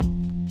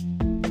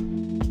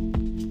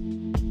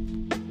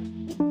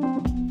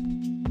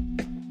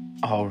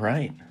All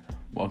right.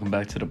 Welcome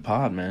back to the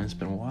pod, man. It's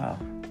been a while.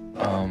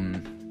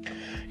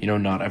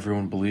 Not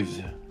everyone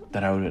believes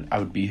that I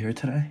would be here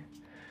today,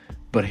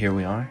 but here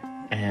we are.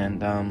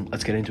 And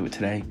let's get into it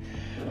today.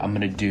 I'm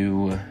gonna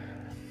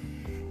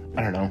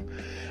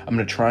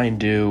try and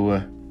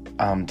do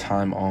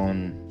time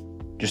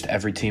on just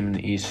every team in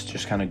the East.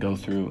 Just kind of go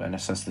through and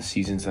assess the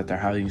seasons that they're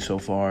having so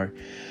far.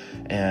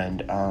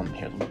 And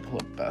here, let me pull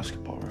up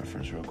Basketball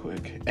Reference real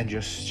quick and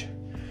just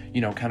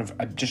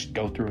just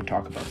go through and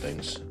talk about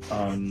things.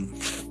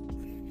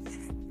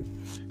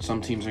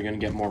 Some teams are going to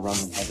get more run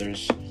than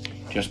others,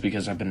 just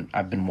because I've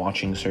been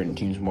watching certain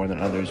teams more than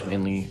others.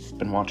 Mainly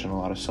been watching a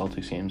lot of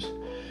Celtics games.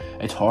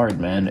 It's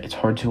hard, man. It's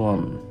hard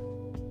to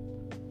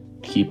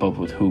keep up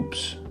with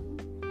hoops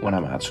when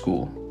I'm at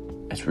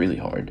school. It's really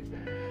hard,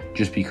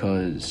 just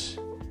because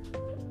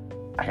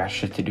I got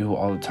shit to do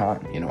all the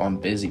time. I'm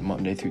busy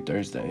Monday through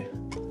Thursday,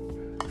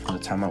 from the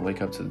time I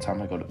wake up to the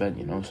time I go to bed.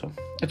 So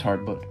it's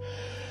hard, but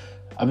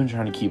I've been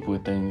trying to keep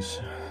with things,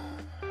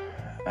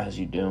 as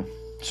you do.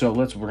 So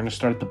we're going to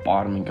start at the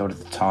bottom and go to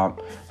the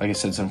top. Like I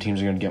said, some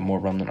teams are going to get more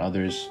run than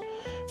others.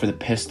 For the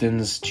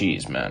Pistons,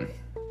 geez, man.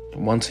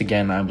 Once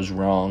again, I was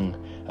wrong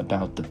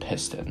about the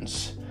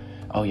Pistons.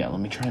 Oh, yeah, let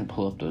me try and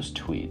pull up those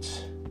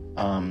tweets.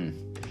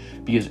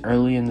 Because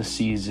early in the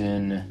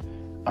season,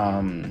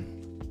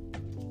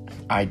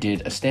 I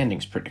did a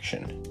standings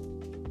prediction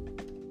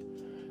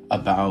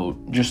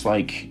about just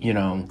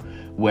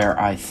where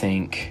I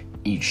think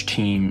each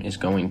team is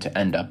going to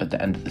end up at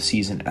the end of the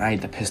season. And I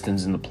had the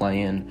Pistons in the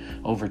play-in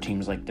over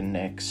teams like the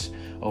Knicks,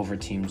 over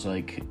teams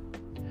like,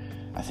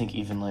 I think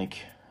even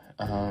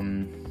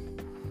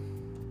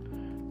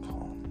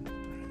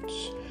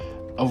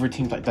over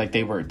teams like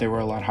they were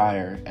a lot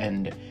higher.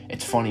 And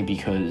it's funny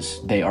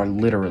because they are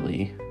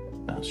literally,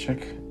 let's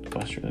check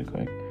West really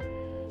quick.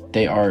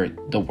 They are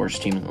the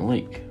worst team in the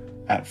league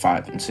at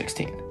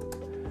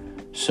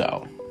 5-16.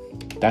 So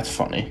that's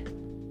funny.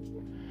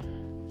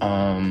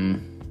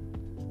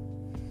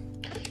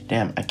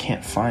 Damn, I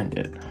can't find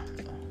it.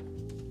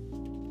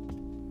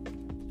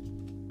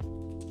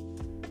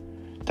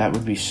 That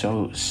would be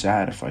so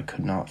sad if I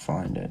could not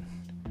find it.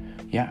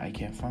 Yeah, I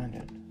can't find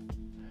it.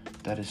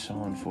 That is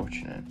so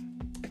unfortunate.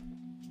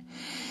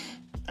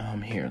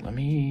 Here, let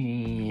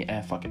me...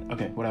 fuck it.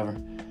 Okay, whatever.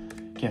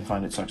 Can't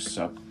find it, sucks to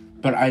suck.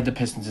 But I had the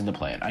Pistons in the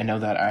play-in. I know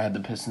that I had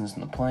the Pistons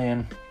in the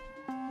play-in.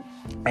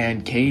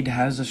 And Cade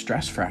has a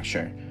stress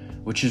fracture,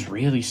 which is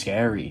really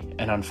scary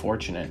and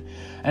unfortunate.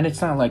 And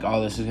it's not like,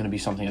 this is going to be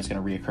something that's going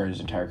to reoccur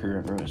his entire career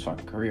and ruin his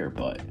fucking career,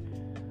 but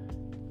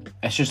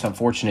it's just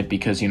unfortunate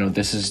because,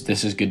 this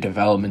is good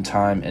development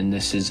time, and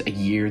this is a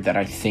year that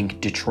I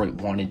think Detroit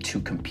wanted to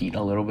compete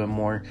a little bit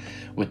more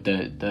with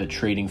the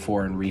trading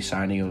for and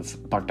re-signing of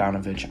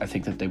Bogdanovic. I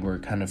think that they were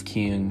kind of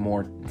keying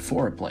more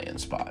for a play-in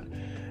spot.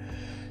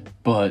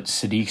 But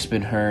Sadiq's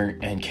been hurt,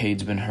 and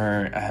Cade's been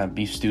hurt,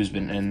 Beef Stew's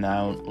been in and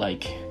out.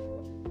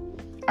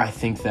 I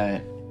think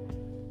that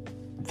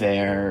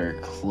they're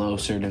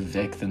closer to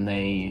Vic than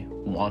they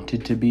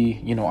wanted to be.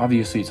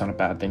 Obviously it's not a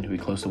bad thing to be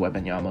close to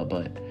Wembanyama,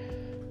 but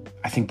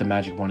I think the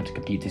Magic wanted to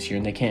compete this year,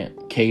 and they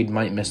can't. Cade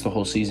might miss the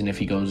whole season if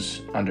he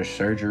goes under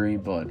surgery,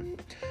 but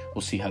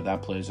we'll see how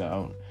that plays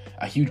out.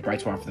 A huge bright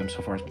spot for them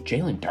so far is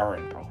Jalen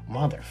Duren, bro.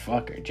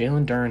 Motherfucker.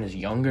 Jalen Duren is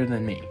younger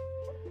than me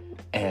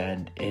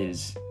and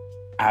is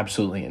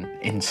absolutely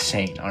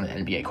insane on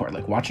an NBA court.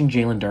 Watching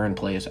Jalen Duren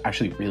play is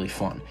actually really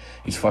fun.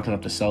 He's fucking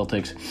up the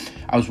Celtics.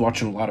 I was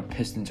watching a lot of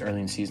Pistons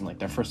early in the season,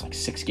 their first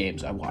 6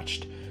 games. I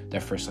watched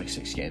their first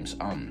 6 games.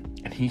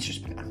 And he's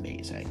just been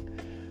amazing.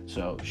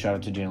 So shout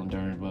out to Jalen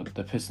Duren. But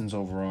the Pistons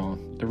overall,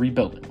 they're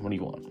rebuilding. What do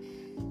you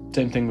want?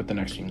 Same thing with the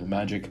next team, the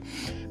Magic.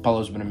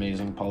 Paulo's been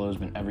amazing. Paulo's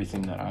been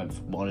everything that I've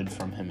wanted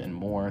from him and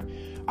more.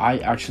 I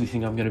actually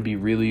think I'm going to be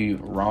really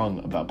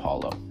wrong about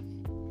Paulo,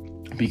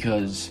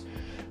 because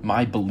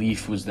my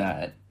belief was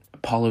that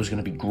Paulo was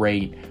going to be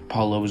great.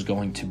 Paulo was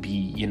going to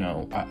be,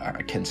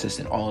 a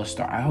consistent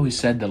all-star. I always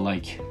said that,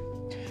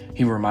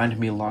 he reminded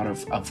me a lot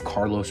of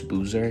Carlos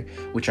Boozer,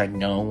 which I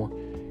know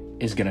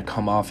is going to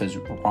come off as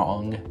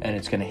wrong, and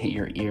it's going to hit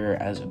your ear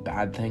as a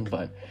bad thing,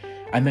 but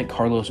I meant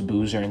Carlos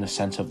Boozer in the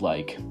sense of,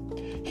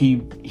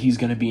 he's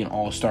going to be an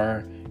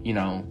all-star.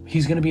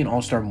 He's going to be an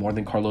all-star more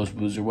than Carlos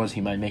Boozer was.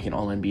 He might make an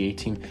all-NBA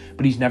team,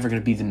 but he's never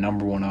going to be the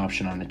number one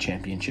option on a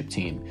championship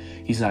team.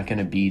 He's not going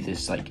to be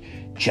this,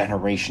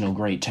 generational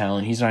great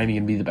talent. He's not even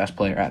going to be the best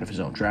player out of his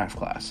own draft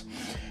class.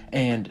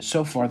 And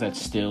so far, that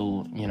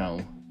still,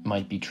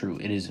 might be true.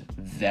 It is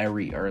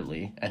very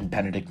early, and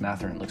Benedict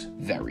Mathurin looks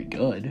very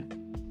good,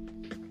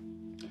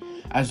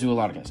 as do a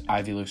lot of guys.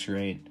 Ivy looks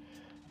great.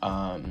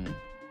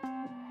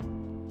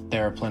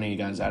 There are plenty of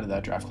guys out of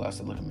that draft class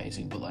that look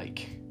amazing, but,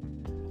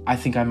 I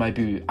think I might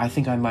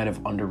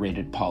have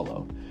underrated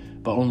Paulo,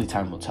 but only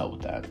time will tell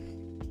with that.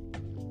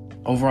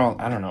 Overall,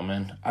 I don't know,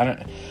 man.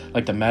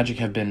 The Magic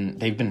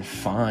they've been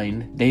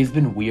fine. They've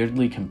been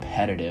weirdly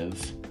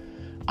competitive,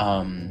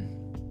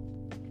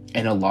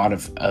 in a lot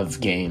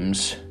of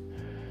games.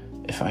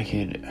 If I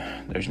could,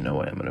 there's no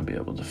way I'm going to be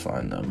able to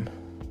find them.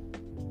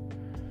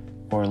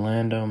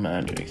 Orlando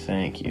Magic,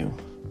 thank you.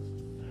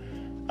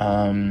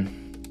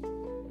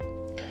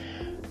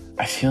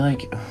 I feel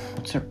like,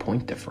 what's their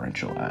point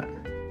differential at?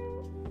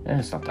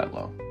 It's not that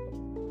low.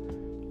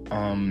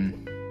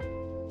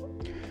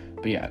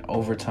 But yeah,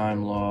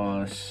 overtime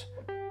loss.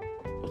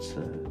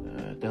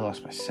 They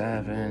lost by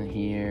 7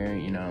 here,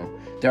 you know.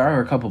 There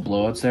are a couple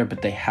blowouts there,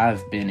 but they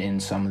have been in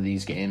some of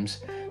these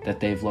games that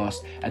they've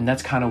lost. And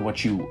that's kind of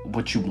what you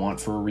want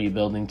for a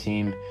rebuilding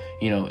team,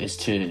 you know, is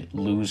to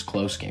lose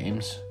close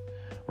games,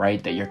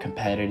 right? That you're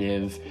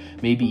competitive,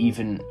 maybe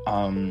even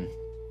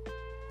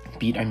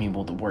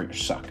the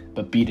Warriors suck,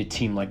 but beat a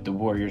team like the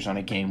Warriors on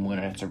a game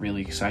winner. It's a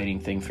really exciting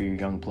thing for your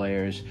young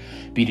players.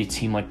 Beat a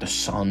team like the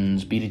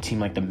Suns, beat a team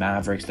like the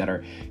Mavericks that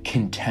are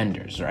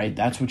contenders, right?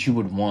 That's what you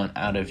would want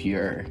out of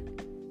your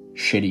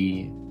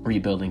shitty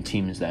rebuilding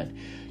team, is that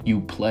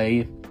you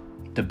play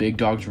the big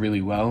dogs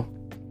really well.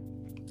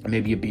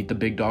 Maybe you beat the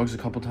big dogs a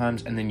couple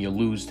times, and then you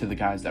lose to the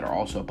guys that are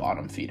also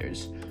bottom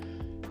feeders,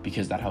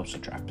 because that helps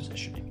with draft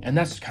positioning. And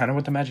that's kind of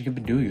what the Magic have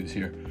been doing this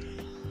year.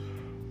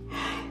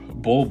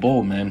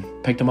 Bol, man.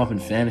 Picked him up in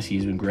fantasy.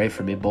 He's been great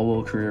for me.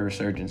 Bol career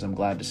resurgence. I'm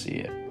glad to see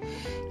it.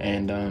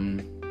 And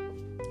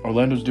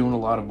Orlando's doing a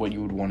lot of what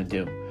you would want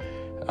to do.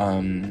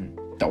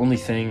 The only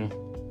thing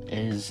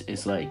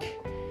is like,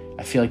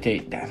 I feel like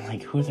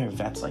who are their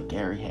vets, like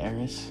Gary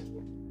Harris?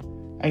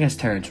 I guess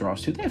Terrence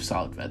Ross too. They have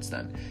solid vets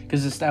then,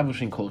 because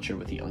establishing culture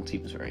with the young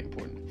team is very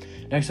important.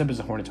 Next up is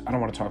the Hornets. I don't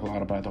want to talk a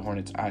lot about the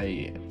Hornets.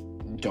 I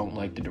don't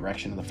like the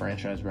direction of the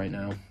franchise right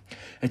now.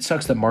 It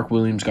sucks that Mark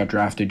Williams got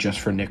drafted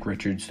just for Nick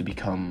Richards to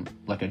become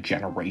like a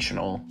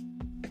generational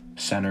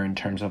center in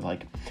terms of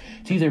like,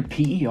 it's either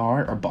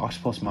PER or box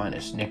plus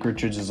minus. Nick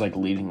Richards is like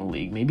leading the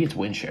league. Maybe it's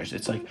win shares.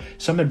 It's like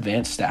some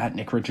advanced stat.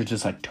 Nick Richards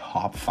is like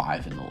top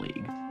 5 in the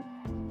league,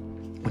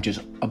 which is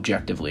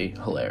objectively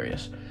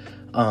hilarious.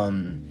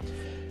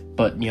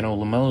 But, you know,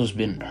 LaMelo's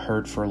been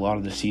hurt for a lot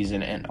of the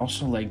season, and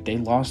also, like, they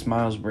lost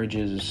Miles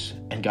Bridges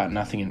and got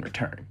nothing in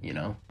return, you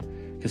know,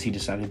 because he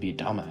decided to be a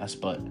dumbass.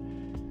 But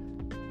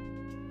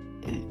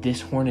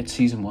this Hornets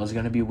season was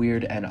going to be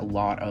weird, and a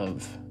lot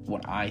of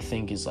what I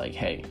think is like,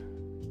 hey,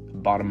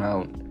 bottom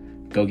out,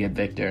 go get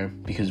Victor,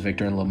 because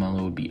Victor and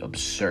LaMelo would be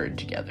absurd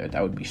together.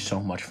 That would be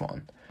so much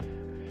fun.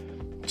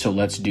 So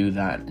let's do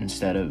that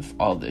instead of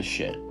all this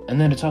shit.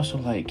 And then it's also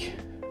like,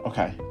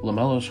 okay,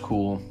 LaMelo's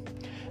cool.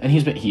 And he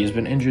has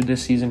been injured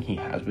this season. He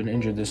has been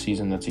injured this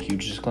season. That's a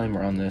huge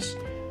disclaimer on this.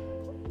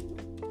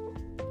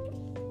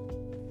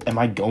 Am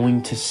I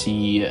going to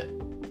see...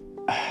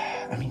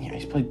 I mean, yeah,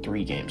 he's played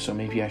 3 games, so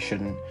maybe I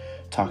shouldn't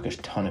talk a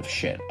ton of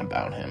shit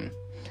about him.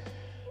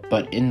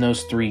 But in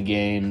those 3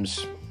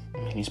 games, I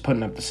mean, he's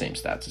putting up the same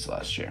stats as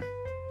last year.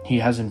 He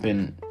hasn't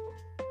been,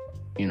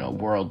 you know,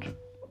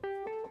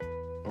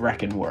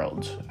 wrecking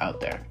worlds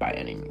out there by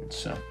any means,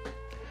 so...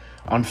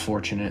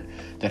 unfortunate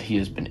that he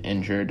has been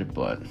injured,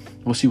 but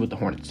we'll see what the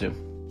Hornets do.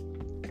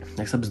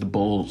 Next up is the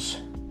Bulls.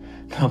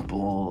 The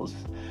Bulls.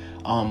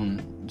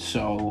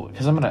 So,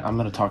 because I'm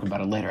gonna talk about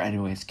it later.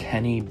 Anyways,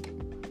 Kenny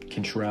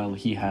Cantrell,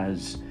 he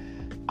has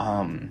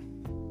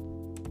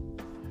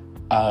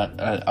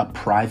a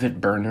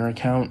private burner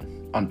account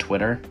on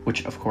Twitter,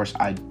 which of course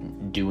I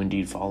do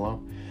indeed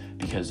follow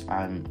because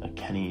I'm a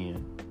Kenny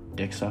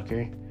dick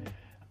sucker.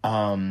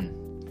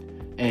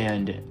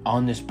 And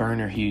on this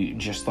burner, he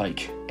just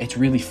like, it's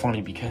really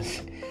funny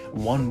because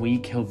one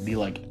week he'll be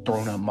like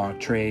throwing up mock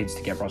trades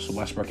to get Russell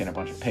Westbrook and a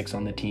bunch of picks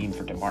on the team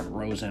for DeMar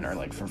DeRozan or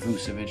like for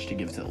Vucevic to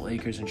give to the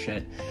Lakers and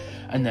shit.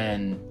 And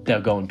then they'll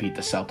go and beat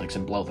the Celtics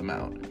and blow them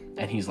out.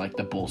 And he's like,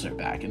 the Bulls are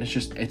back. And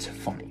it's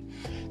funny.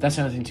 That's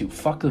another thing too.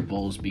 Fuck the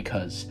Bulls,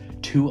 because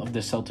 2 of the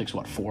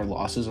Celtics, 4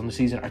 losses on the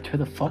season are to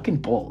the fucking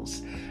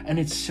Bulls. And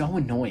it's so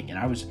annoying. And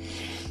I was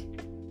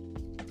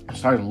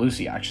talking to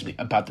Lucy actually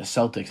about the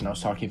Celtics, and I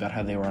was talking about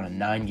how they were on a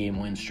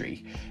 9-game win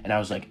streak, and I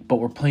was like, but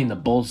we're playing the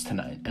Bulls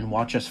tonight, and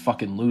watch us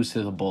fucking lose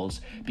to the Bulls,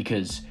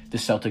 because the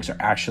Celtics are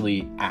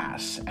actually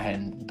ass,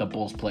 and the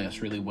Bulls play us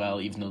really well,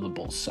 even though the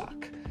Bulls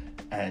suck.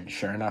 And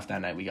sure enough,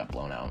 that night we got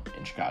blown out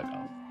in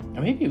Chicago.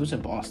 And maybe it was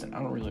in Boston, I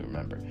don't really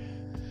remember.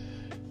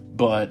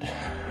 But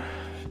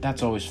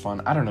that's always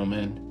fun. I don't know,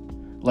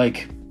 man.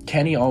 Like,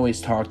 Kenny always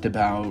talked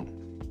about,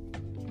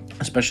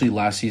 especially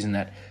last season,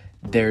 that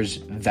there's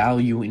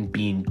value in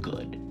being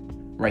good,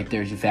 right?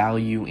 There's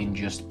value in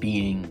just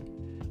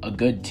being a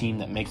good team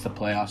that makes the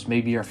playoffs.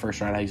 Maybe your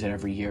first round exit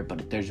every year,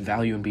 but there's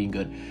value in being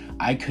good.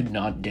 I could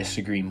not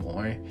disagree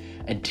more.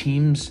 And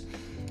teams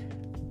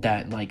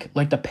that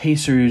like the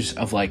Pacers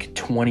of like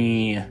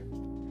 20, I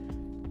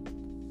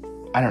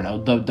don't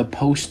know, the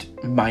post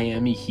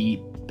Miami Heat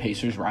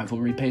Pacers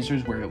rivalry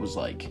Pacers, where it was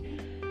like,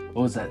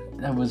 what was that?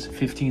 That was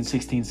 15,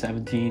 16,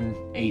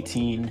 17,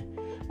 18,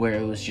 where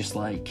it was just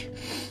like,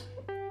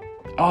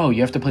 oh,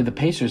 you have to play the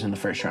Pacers in the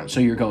first round,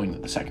 so you're going to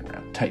the second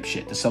round type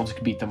shit. The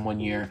Celtics beat them one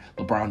year,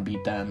 LeBron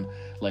beat them.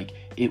 Like,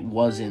 it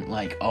wasn't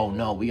like, oh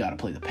no, we got to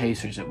play the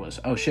Pacers. It was,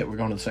 oh shit, we're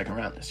going to the second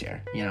round this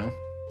year, you know?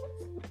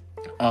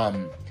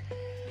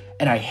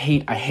 And I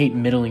hate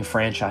middling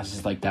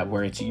franchises like that,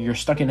 where it's, you're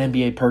stuck in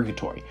NBA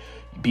purgatory.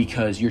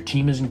 because your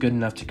team isn't good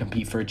enough to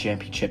compete for a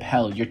championship.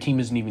 Hell, your team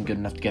isn't even good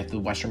enough to get to the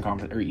Western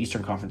Conference or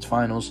Eastern Conference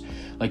Finals.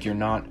 Like, you're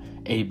not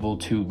able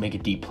to make a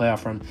deep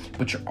playoff run,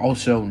 but you're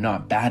also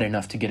not bad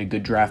enough to get a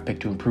good draft pick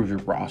to improve your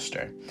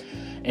roster.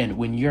 And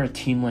when you're a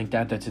team like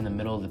that that's in the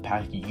middle of the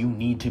pack, you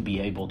need to be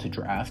able to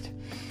draft.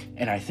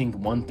 And I think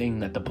one thing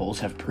that the Bulls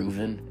have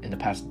proven in the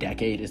past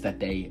decade is that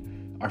they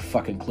are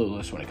fucking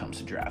clueless when it comes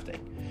to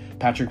drafting.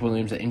 Patrick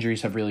Williams, the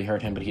injuries have really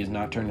hurt him, but he has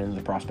not turned into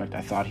the prospect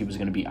I thought he was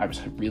going to be. I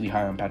was really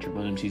high on Patrick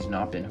Williams. He's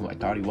not been who I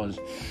thought he was.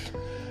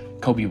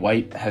 Coby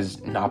White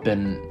has not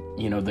been,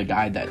 the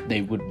guy that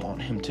they would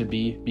want him to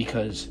be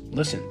because,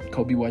 listen,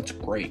 Coby White's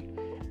great.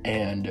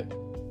 And,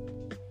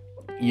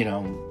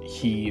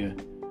 he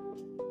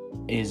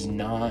is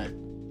not,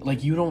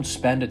 you don't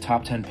spend a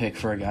top 10 pick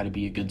for a guy to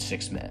be a good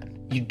sixth man.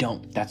 You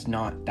don't. That's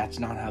not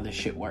how this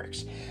shit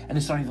works. And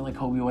it's not even like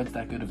Coby White's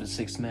that good of a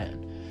sixth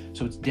man.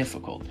 So it's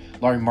difficult.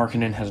 Lauri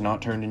Markkanen has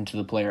not turned into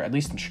the player, at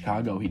least in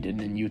Chicago he didn't.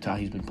 In Utah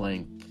he's been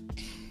playing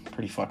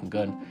pretty fucking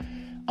good.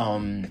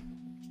 And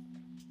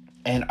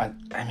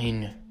I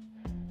mean,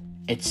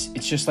 it's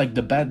just like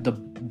the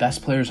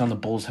best players on the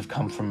Bulls have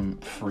come from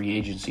free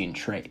agency and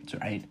trades,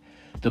 right?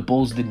 The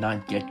Bulls did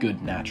not get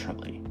good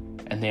naturally,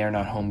 and they are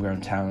not homegrown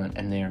talent,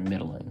 and they are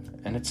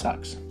middling, and it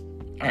sucks.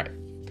 All right.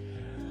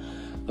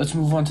 Let's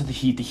move on to the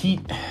Heat. The Heat,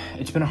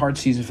 it's been a hard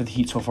season for the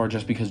Heat so far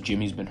just because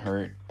Jimmy's been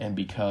hurt and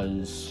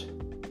because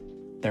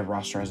their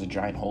roster has a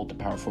giant hole at the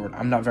power forward.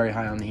 I'm not very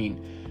high on the Heat.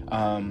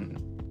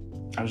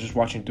 I was just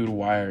watching Through the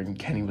Wire and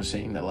Kenny was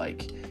saying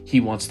that, he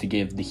wants to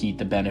give the Heat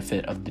the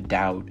benefit of the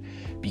doubt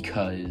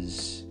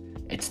because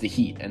it's the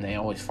Heat and they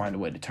always find a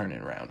way to turn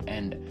it around.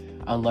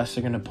 And unless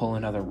they're going to pull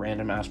another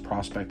random-ass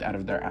prospect out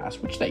of their ass,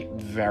 which they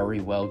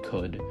very well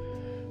could,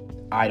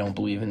 I don't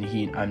believe in the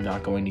Heat. I'm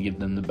not going to give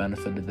them the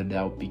benefit of the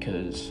doubt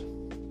because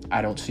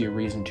I don't see a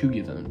reason to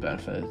give them the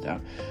benefit of the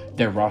doubt.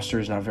 Their roster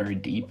is not very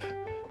deep.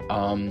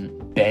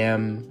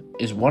 Bam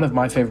is one of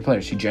my favorite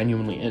players. He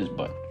genuinely is,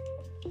 but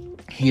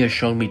he has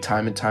shown me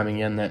time and time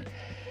again that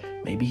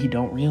maybe he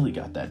don't really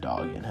got that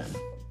dog in him.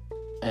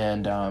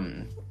 And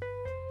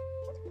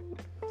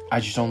I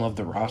just don't love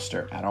the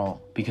roster at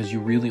all because you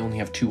really only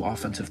have two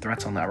offensive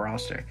threats on that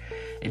roster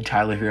in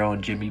Tyler Hero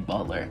and Jimmy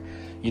Butler.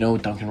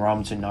 Duncan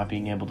Robinson not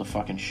being able to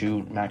fucking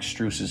shoot. Max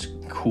Strus is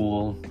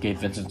cool. Gabe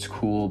Vincent's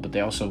cool. But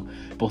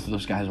both of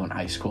those guys went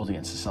ice cold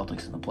against the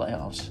Celtics in the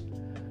playoffs.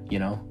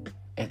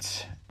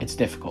 It's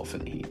difficult for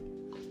the Heat.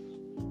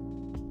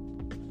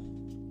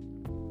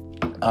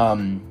 I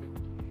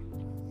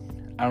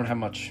don't have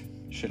much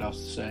shit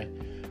else to say.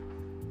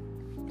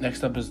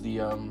 Next up is the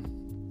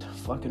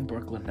fucking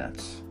Brooklyn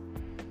Nets.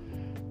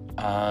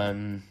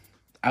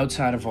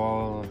 Outside of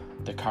all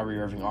the Kyrie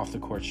Irving off the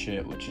court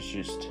shit, which is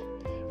just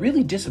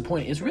really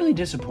disappointing. It's really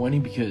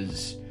disappointing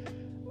because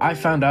I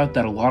found out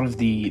that a lot of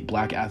the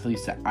black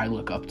athletes that I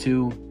look up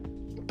to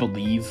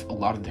believe a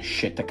lot of the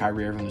shit that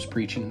Kyrie Irving was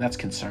preaching, and that's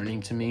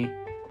concerning to me.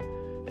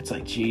 It's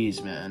like,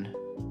 geez, man.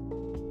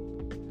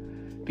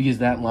 Because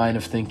that line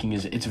of thinking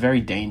it's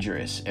very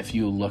dangerous if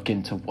you look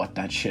into what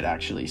that shit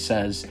actually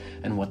says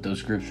and what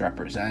those groups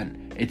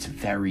represent. It's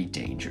very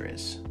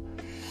dangerous.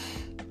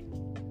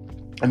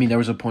 I mean, there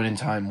was a point in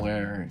time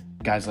where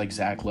guys like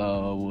Zach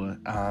Lowe,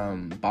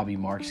 Bobby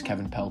Marks,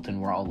 Kevin Pelton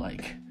were all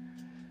like,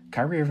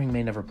 Kyrie Irving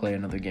may never play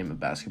another game of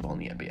basketball in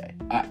the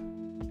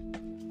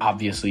NBA.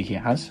 Obviously he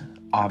has.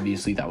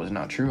 Obviously that was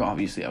not true.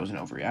 Obviously that was an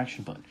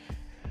overreaction, but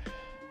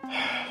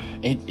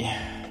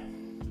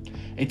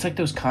it's like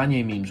those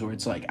Kanye memes where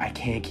it's like, I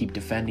can't keep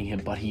defending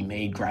him, but he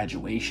made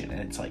graduation.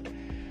 And it's like,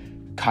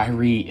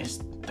 Kyrie is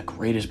the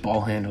greatest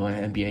ball handler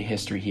in NBA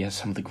history. He has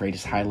some of the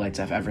greatest highlights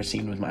I've ever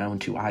seen with my own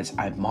two eyes.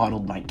 I've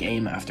modeled my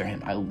game after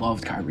him. I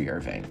loved Kyrie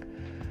Irving.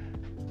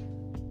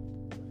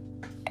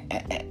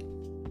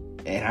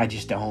 And I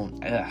just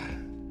don't.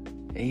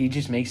 He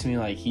just makes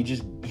me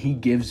he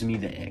gives me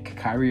the ick.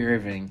 Kyrie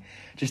Irving,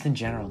 just in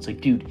general, it's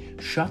like, dude,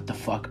 shut the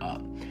fuck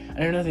up. And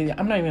another thing,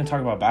 I'm not even going to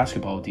talk about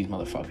basketball with these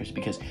motherfuckers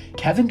because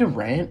Kevin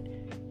Durant,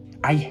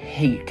 I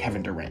hate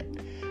Kevin Durant.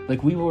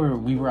 We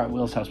were at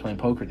Will's house playing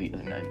poker the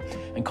other night,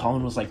 and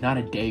Colin was like, not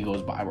a day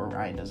goes by where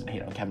Ryan doesn't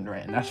hate on Kevin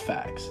Durant, and that's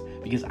facts,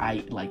 because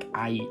I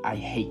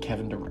hate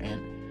Kevin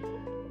Durant.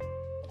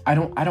 I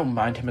don't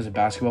mind him as a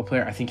basketball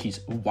player. I think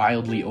he's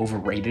wildly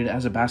overrated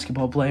as a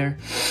basketball player,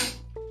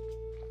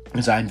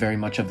 because I'm very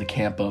much of the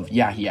camp of,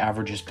 yeah, he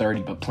averages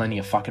 30, but plenty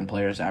of fucking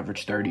players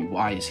average 30.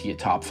 Why is he a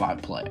top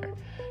 5 player?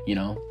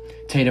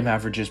 Tatum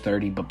averages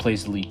 30, but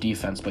plays the league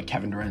defense, but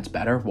Kevin Durant's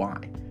better.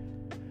 Why?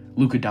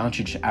 Luka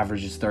Doncic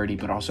averages 30,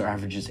 but also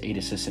averages 8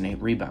 assists and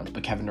 8 rebounds,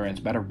 but Kevin Durant's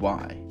better.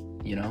 Why?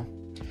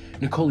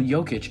 Nikola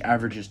Jokic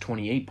averages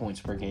 28 points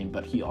per game,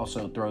 but he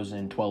also throws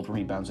in 12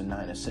 rebounds and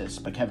 9 assists,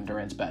 but Kevin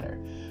Durant's better.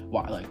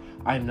 Why?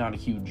 I'm not a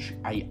huge...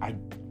 I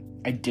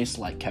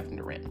dislike Kevin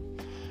Durant.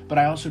 But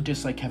I also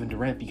dislike Kevin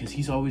Durant because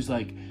he's always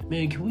like,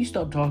 man, can we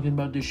stop talking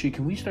about this shit?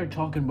 Can we start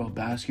talking about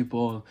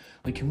basketball?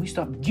 Can we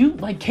stop?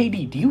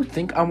 KD, do you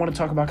think I want to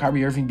talk about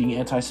Kyrie Irving being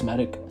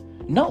anti-Semitic?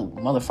 No,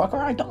 motherfucker,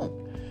 I don't.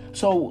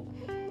 So,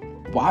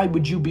 Why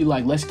would you be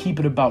like, let's keep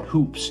it about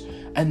hoops,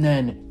 and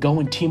then go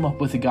and team up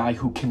with a guy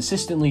who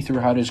consistently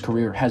throughout his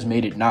career has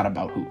made it not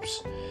about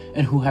hoops,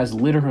 and who has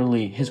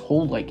literally his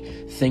whole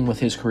thing with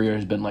his career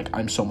has been like,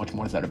 I'm so much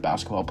more than a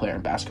basketball player,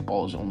 and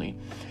basketball is only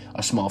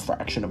a small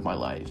fraction of my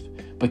life.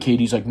 But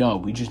KD's like, no,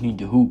 we just need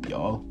to hoop,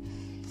 y'all.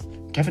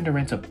 Kevin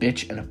Durant's a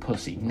bitch and a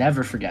pussy.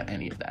 Never forget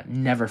any of that.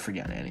 Never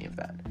forget any of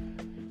that.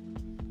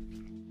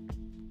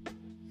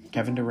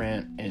 Kevin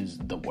Durant is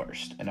the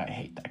worst, and I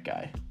hate that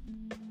guy.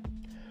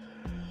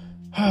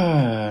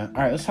 All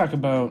right, let's talk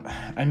about,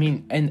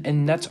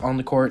 and that's on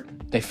the court.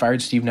 They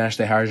fired Steve Nash,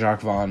 they hired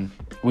Jacques Vaughn,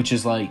 which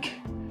is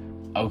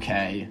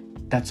okay,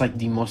 that's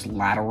the most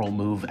lateral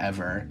move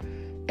ever.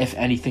 If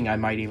anything, I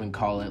might even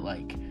call it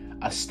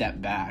a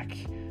step back,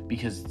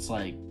 because it's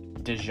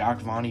does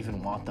Jacques Vaughn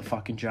even want the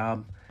fucking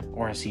job,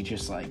 or is he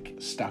just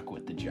stuck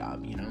with the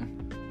job, you know?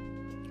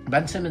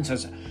 Ben Simmons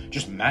has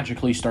just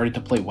magically started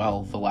to play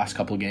well the last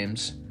couple of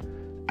games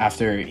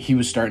after he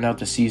was starting out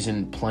the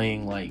season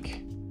playing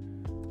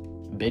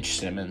bitch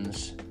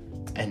Simmons,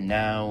 and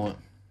now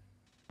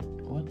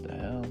what the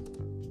hell?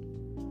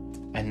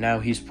 And now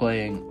he's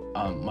playing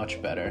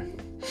much better.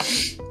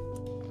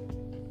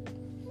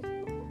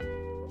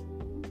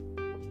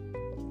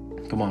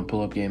 Come on,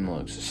 pull up game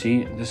logs.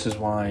 See, this is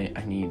why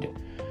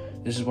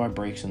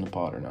breaks in the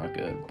pod are not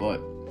good,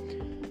 but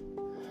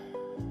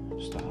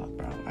stop,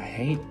 bro. I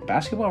hate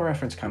Basketball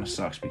Reference, kind of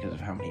sucks because of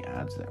how many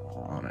ads there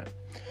are on it.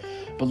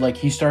 But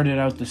he started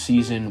out the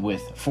season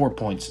with 4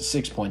 points,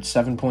 6 points,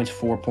 7 points,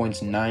 4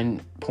 points,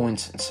 9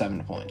 points, and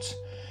 7 points.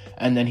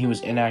 And then he was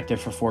inactive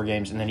for 4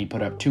 games, and then he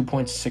put up 2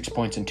 points, 6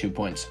 points, and 2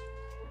 points.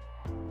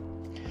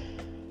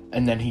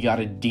 And then he got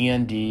a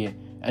DND,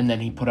 and then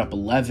he put up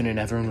 11, and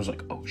everyone was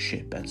like, oh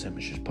shit, Ben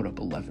Simmons just put up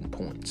 11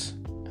 points.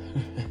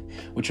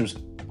 Which was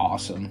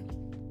awesome.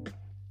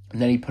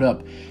 And then he put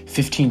up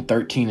 15,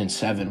 13, and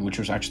 7, which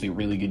was actually a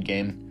really good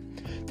game.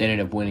 They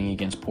ended up winning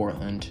against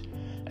Portland.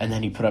 And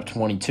then he put up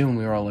 22, and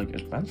we were all like,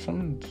 is Ben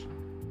Simmons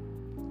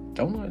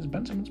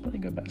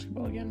playing good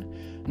basketball again?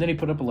 And then he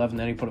put up 11,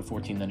 then he put up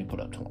 14, then he put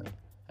up 20.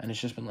 And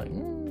it's just been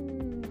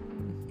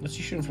what's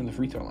he shooting from the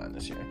free throw line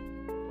this year?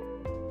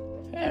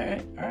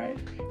 All right.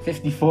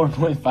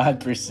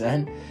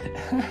 54.5%.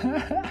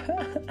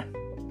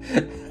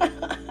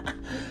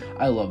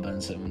 I love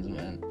Ben Simmons,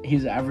 man.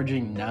 He's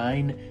averaging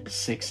 9,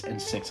 6,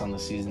 and 6 on the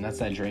season. That's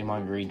that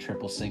Draymond Green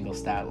triple single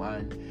stat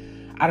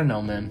line. I don't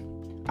know, man.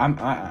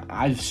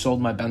 I've sold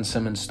my Ben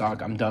Simmons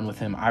stock. I'm done with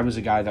him. I was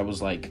a guy that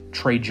was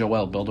trade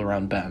Joel, build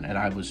around Ben, and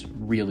I was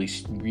really,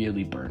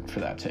 really burnt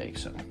for that take.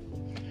 So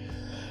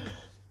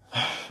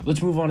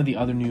let's move on to the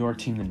other New York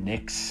team, the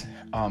Knicks.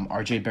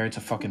 RJ Barrett's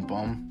a fucking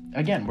bum.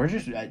 Again, we're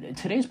just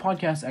today's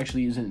podcast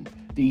actually isn't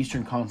the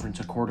Eastern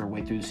Conference a quarter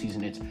way through the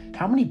season. It's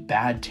how many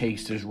bad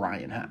takes does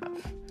Ryan have?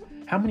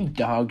 How many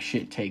dog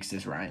shit takes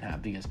does Ryan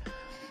have? Because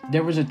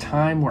there was a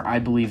time where I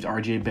believed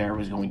RJ Barrett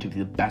was going to be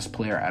the best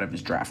player out of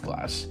his draft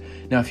class.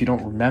 Now, if you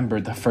don't remember,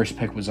 the first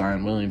pick was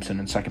Zion Williamson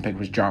and second pick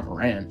was John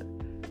Morant.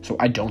 So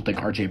I don't think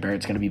RJ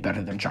Barrett's going to be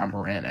better than John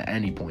Morant at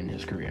any point in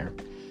his career.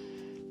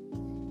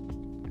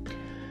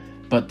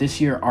 But this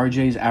year,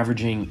 RJ's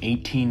averaging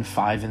 18,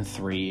 5, and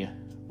 3,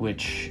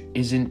 which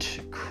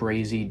isn't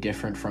crazy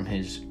different from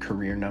his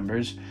career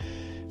numbers.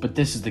 But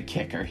this is the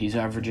kicker. He's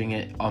averaging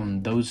it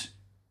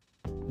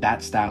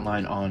that stat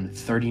line on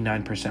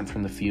 39%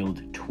 from the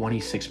field,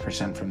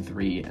 26% from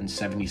 3, and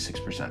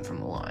 76% from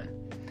the line.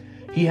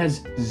 He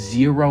has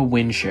 0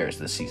 win shares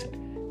this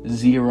season.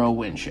 0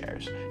 win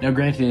shares. Now,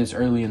 granted, it's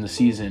early in the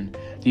season.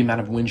 The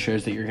amount of win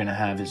shares that you're going to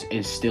have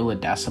is still a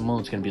decimal.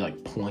 It's going to be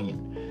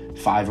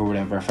 0.5 or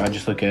whatever. If I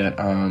just look at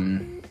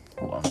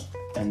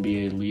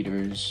NBA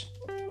leaders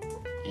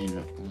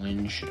in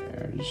win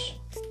shares.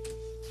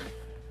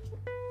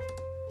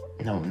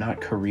 No,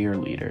 not career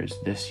leaders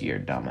this year,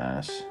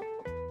 dumbass.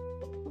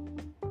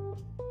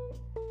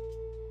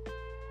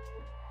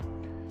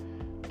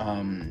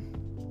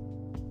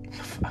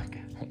 Fuck.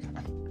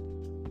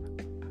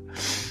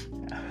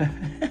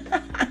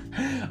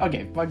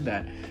 Okay, fuck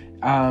that.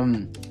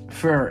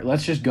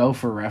 Let's just go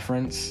for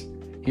reference.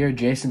 Here,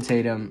 Jason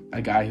Tatum,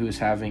 a guy who is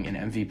having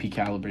an MVP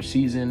caliber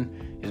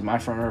season, is my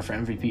front runner for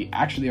MVP.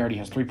 Actually already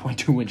has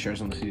 3.2 win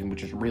shares on the season,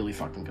 which is really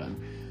fucking good.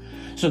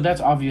 So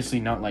that's obviously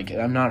not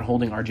I'm not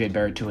holding RJ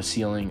Barrett to a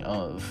ceiling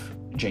of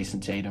Jason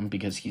Tatum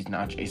because he's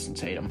not Jason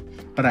Tatum.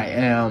 But I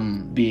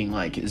am being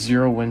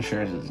 0 win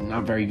shares is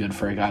not very good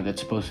for a guy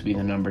that's supposed to be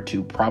the number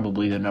 2,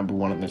 probably the number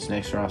 1 on this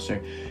next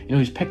roster. You know,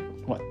 he's picked,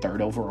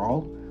 3rd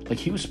overall?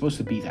 He was supposed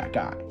to be that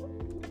guy.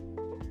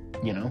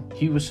 You know?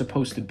 He was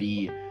supposed to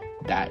be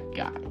that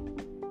guy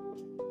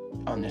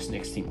on this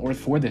Knicks team. Or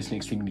for this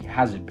Knicks team, he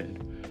hasn't been.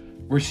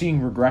 We're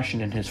seeing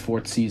regression in his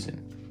 4th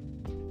season.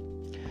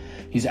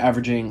 He's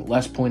averaging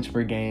less points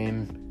per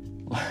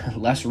game,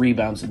 less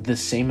rebounds, the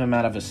same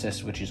amount of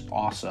assists, which is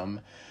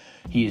awesome.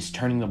 He is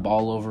turning the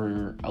ball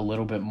over a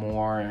little bit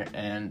more,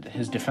 and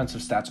his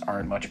defensive stats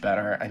aren't much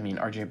better.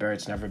 RJ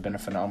Barrett's never been a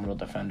phenomenal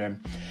defender.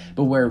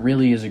 But where it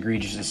really is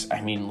egregious is,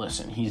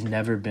 listen, he's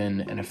never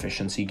been an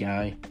efficiency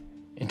guy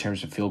in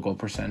terms of field goal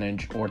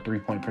percentage or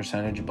 3-point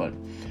percentage, but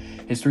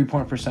his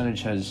 3-point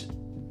percentage has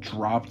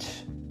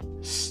dropped,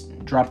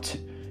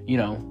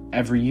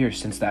 every year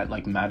since that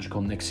like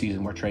magical Knicks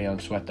season where Trae Young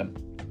swept them.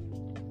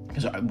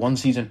 Because one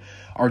season,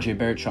 RJ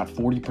Barrett shot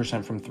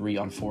 40% from 3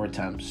 on 4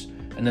 attempts,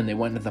 and then they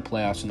went into the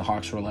playoffs and the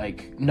Hawks were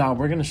like, no,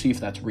 we're going to see if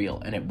that's real,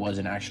 and it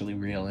wasn't actually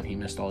real, and he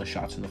missed all his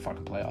shots in the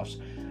fucking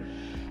playoffs.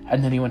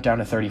 And then he went down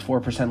to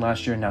 34%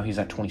 last year, and now he's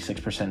at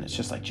 26%. It's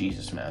just like,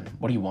 Jesus, man,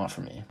 what do you want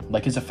from me?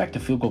 Like, his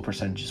effective field goal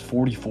percentage is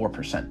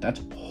 44%.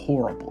 That's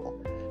horrible.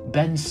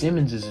 Ben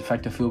Simmons'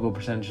 effective field goal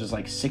percentage is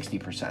like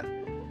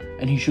 60%,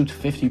 and he shoots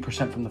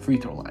 50% from the free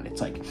throw line.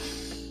 It's like,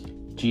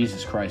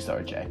 Jesus Christ,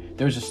 RJ.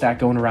 There's a stat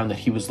going around that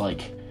he was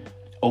like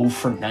 0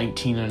 for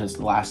 19 on his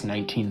last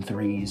 19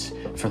 threes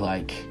for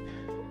like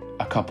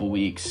a couple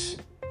weeks.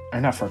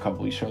 Or not for a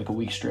couple weeks, for like a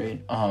week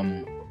straight.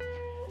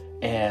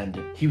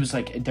 And he was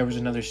like, there was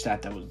another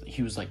stat that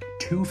he was like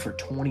 2 for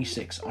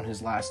 26 on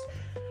his last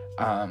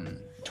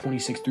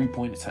 26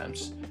 3-point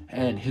attempts.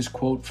 And his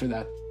quote for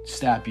that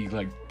stat being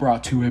like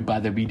brought to him by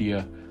the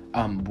media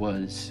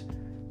was,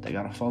 they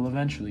gotta fall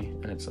eventually.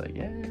 And it's like,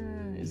 yeah,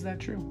 is that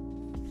true?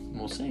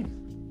 We'll see.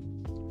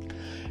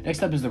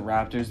 Next up is the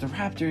Raptors. The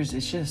Raptors,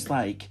 it's just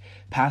like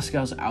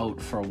Pascal's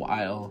out for a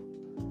while.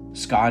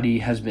 Scottie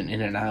has been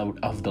in and out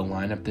of the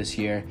lineup this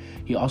year.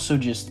 He also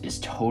just is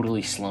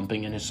totally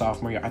slumping in his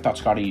sophomore year. I thought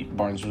Scottie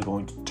Barnes was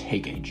going to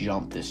take a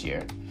jump this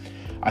year.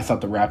 I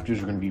thought the Raptors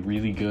were going to be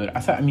really good.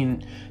 They're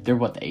the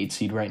 8th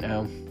seed right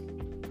now.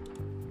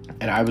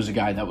 And I was a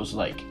guy that was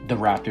like, the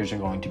Raptors are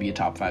going to be a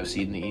top 5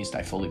 seed in the East.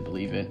 I fully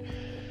believe it.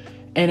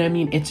 And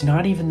it's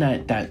not even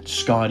that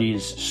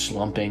Scottie's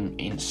slumping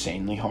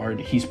insanely hard.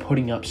 He's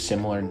putting up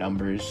similar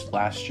numbers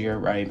last year,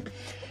 right?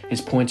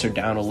 His points are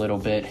down a little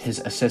bit. His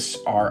assists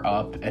are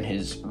up and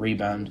his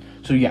rebounds.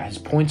 So yeah, his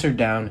points are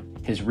down.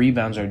 His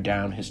rebounds are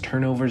down. His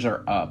turnovers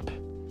are up.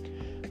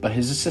 But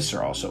his assists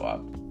are also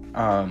up.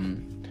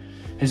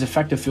 His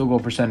effective field goal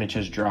percentage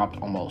has dropped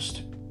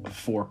almost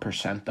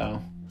 4% though,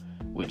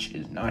 which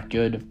is not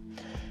good.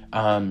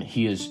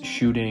 He is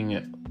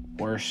shooting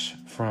worse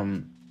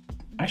from...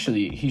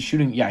 Actually, he's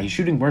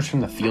shooting worse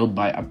from the field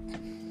by a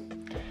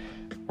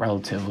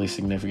relatively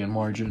significant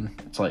margin.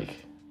 It's like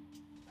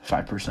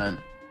 5.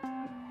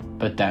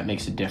 But that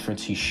makes a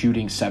difference. He's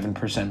shooting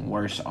 7%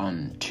 worse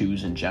on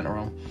 2s in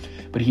general.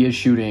 But he is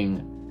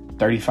shooting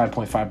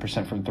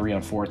 35.5% from 3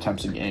 on 4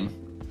 attempts a game.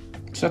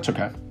 So that's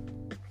okay.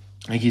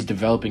 Like, he's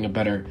developing a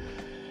better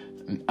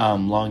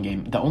long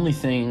game. The only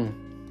thing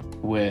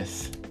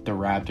with the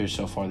Raptors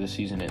so far this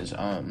season is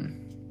Fred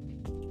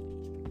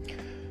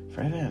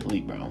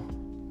VanVleet, bro.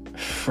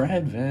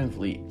 Fred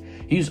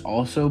VanVleet. He's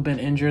also been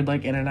injured,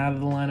 like, in and out of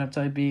the lineup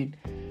type beat.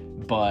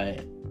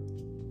 But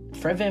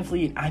Fred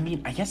VanVleet,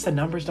 I guess the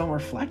numbers don't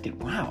reflect it.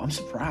 Wow, I'm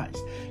surprised.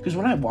 Because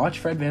when I watch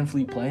Fred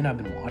VanVleet play, and I've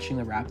been watching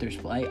the Raptors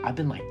play, I've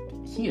been like,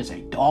 he is a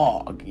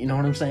dog. You know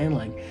what I'm saying?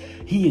 Like,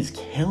 he is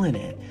killing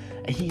it.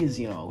 He is,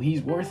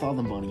 he's worth all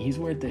the money. He's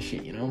worth this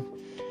shit,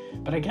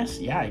 But I guess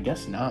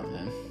not,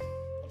 man.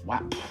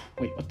 Wow.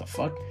 Wait, what the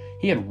fuck?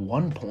 He had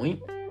 1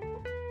 point?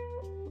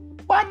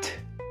 What?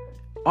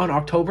 On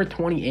October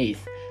 28th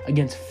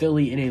against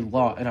Philly in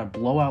a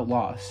blowout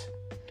loss.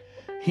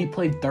 He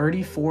played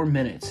 34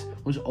 minutes,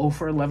 was 0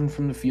 for 11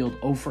 from the field,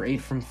 0 for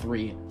 8 from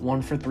 3,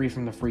 1 for 3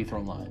 from the free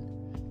throw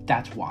line.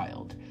 That's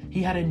wild.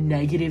 He had a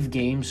negative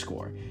game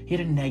score. He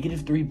had a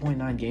negative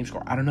 3.9 game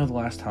score. I don't know the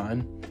last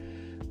time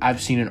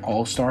I've seen an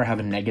all-star have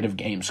a negative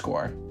game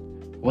score.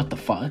 What the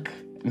fuck?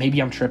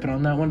 Maybe I'm tripping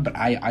on that one, but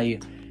I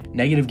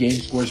negative game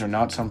scores are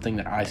not something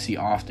that I see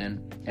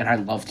often, and I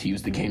love to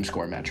use the game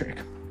score metric.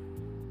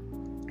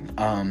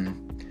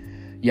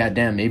 Yeah,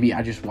 damn, maybe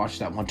I just watched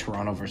that one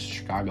Toronto versus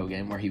Chicago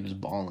game where he was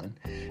balling.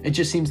 It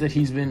just seems that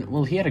he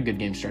had a good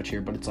game stretch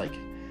here, but it's like,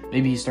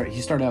 maybe he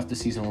started off the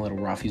season a little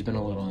rough. He's been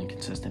a little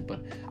inconsistent,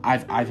 but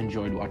I've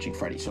enjoyed watching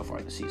Freddie so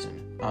far this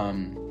season.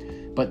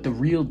 But the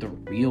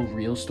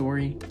real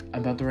story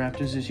about the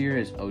Raptors this year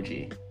is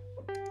OG.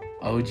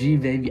 OG,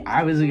 baby.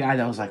 I was the guy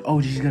that was like,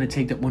 OG's going to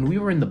take that. When we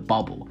were in the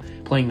bubble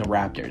playing the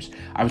Raptors,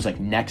 I was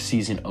like, next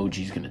season,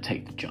 OG's going to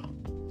take the jump.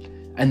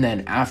 And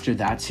then after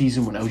that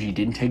season, when OG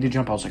didn't take the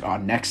jump, I was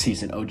like, next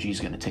season,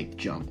 OG's going to take the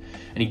jump.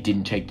 And he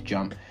didn't take the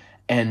jump.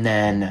 And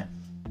then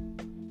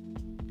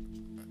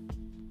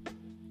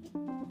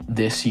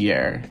this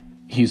year,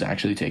 he's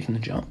actually taking the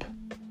jump.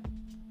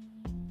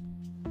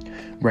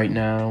 Right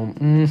now,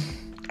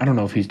 I don't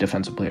know if he's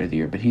Defensive Player of the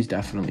Year, but he's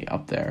definitely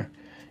up there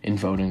in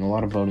voting. A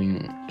lot of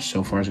voting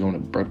so far is going to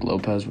Brook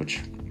Lopez, which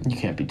you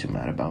can't be too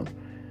mad about.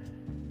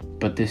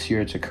 But this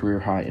year, it's a career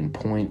high in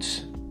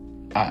points.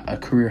 A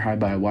career high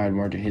by a wide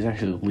margin. He's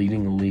actually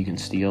leading the league in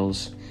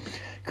steals,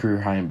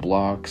 career high in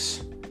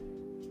blocks,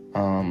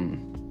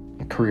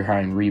 career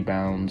high in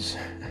rebounds.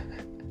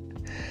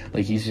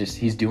 Like,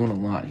 he's doing a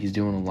lot. He's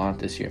doing a lot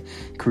this year.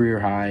 Career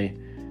high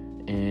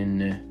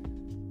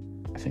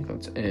in, I think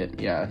that's it.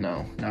 Yeah,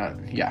 no,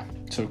 not, yeah.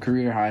 So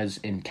career highs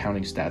in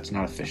counting stats,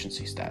 not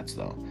efficiency stats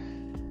though.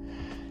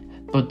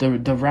 But the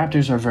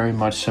Raptors are very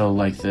much so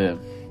like the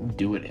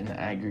do it in the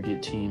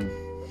aggregate team.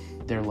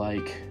 They're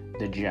like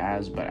the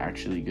Jazz, but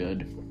actually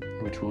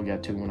good, which we'll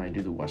get to when I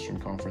do the Western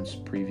Conference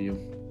preview.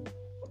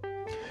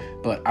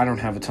 But I don't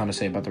have a ton to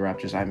say about the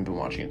Raptors. I haven't been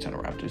watching a ton of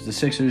Raptors. The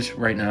Sixers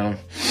right now,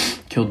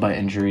 killed by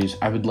injuries.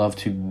 I would love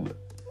to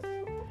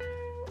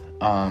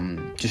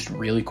just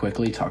really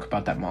quickly talk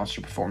about that monster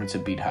performance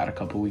Embiid had a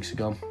couple weeks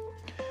ago.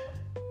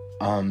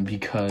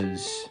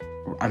 Because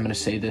I'm going to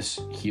say this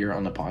here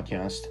on the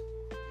podcast.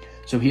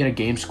 So he had a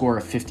game score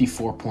of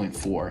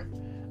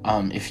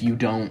 54.4. If you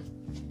don't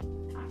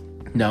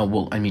know,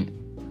 well, I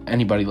mean,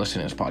 anybody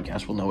listening to this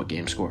podcast will know what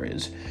game score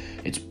is.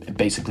 It's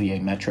basically a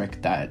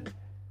metric that,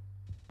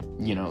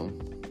 you know,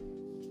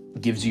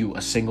 gives you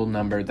a single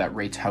number that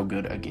rates how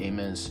good a game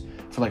is.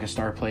 For like a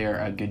star player,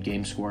 a good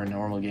game score, a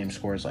normal game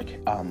score is like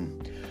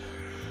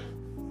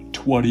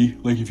 20.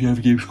 Like if you have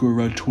a game score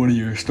around 20,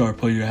 you're a star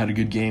player, you had a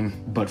good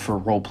game. But for a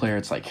role player,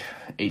 it's like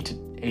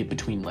 8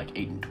 between like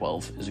 8 and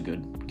 12 is a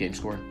good game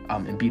score.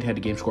 Embiid had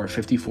a game score of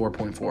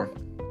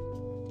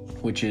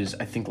 54.4, which is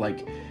I think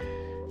like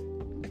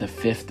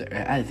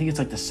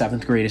the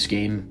seventh greatest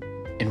game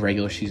in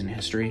regular season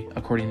history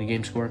according to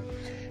game score.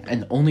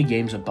 And the only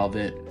games above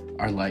it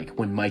are like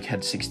when Mike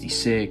had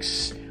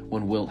 66,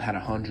 when Wilt had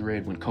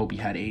 100, when Kobe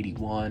had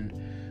 81,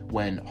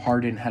 when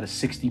Harden had a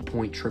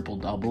 60-point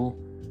triple-double,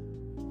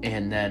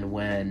 and then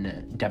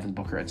when Devin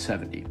Booker had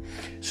 70.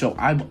 So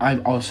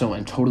I'm also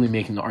am totally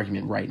making the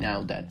argument right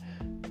now that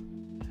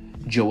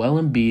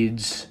Joel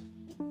Embiid's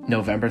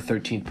November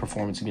 13th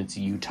performance against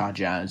the Utah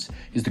Jazz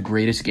is the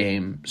greatest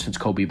game since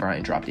Kobe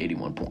Bryant dropped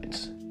 81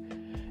 points.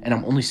 And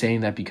I'm only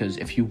saying that because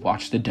if you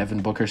watch the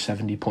Devin Booker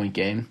 70-point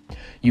game,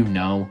 you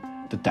know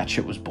that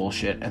shit was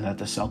bullshit and that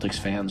the Celtics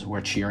fans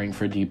were cheering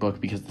for D-Book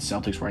because the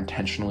Celtics were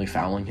intentionally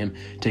fouling him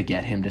to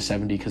get him to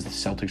 70 because the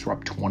Celtics were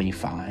up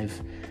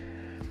 25.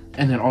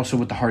 And then also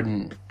with the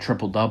Harden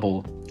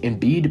triple-double,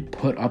 Embiid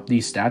put up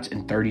these stats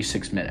in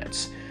 36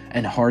 minutes,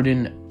 and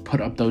Harden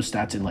put up those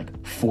stats in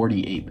like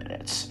 48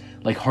 minutes.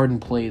 Like Harden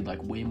played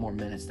like way more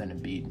minutes than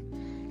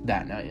Embiid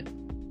that night.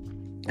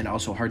 And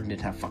also Harden did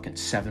have fucking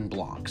 7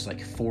 blocks,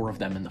 like 4 of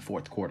them in the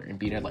fourth quarter.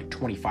 Embiid had like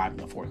 25 in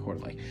the fourth quarter.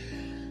 Like,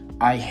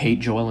 I hate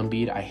Joel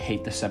Embiid. I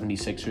hate the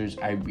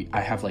 76ers. I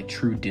have like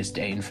true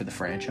disdain for the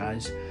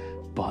franchise,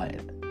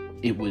 but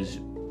it was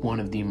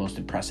one of the most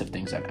impressive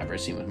things I've ever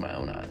seen with my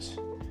own eyes.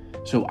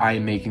 So I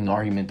am making the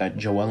argument that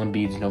Joel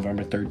Embiid's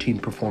November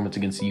 13th performance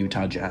against the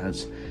Utah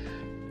Jazz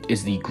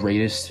is the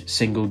greatest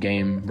single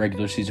game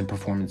regular season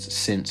performance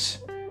since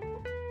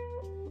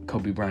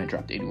Kobe Bryant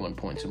dropped 81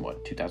 points in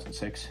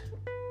 2006?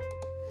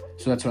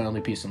 So that's my only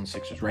piece on the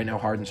Sixers. Right now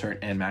Harden's hurt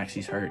and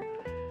Maxi's hurt.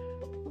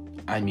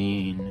 I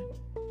mean,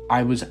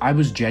 I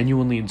was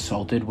genuinely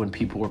insulted when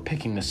people were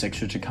picking the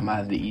Sixers to come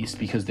out of the East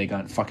because they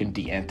got fucking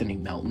DeAnthony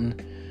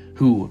Melton,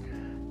 who,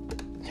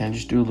 can I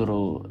just do a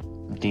little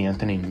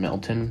DeAnthony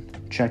Melton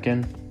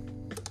check-in?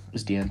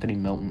 Is DeAnthony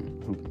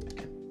Melton,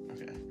 okay,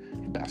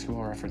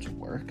 Basketball Reference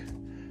work?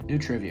 New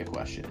trivia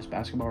question, is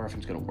Basketball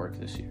Reference going to work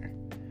this year?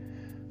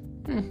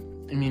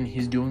 I mean,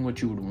 he's doing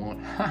what you would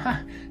want.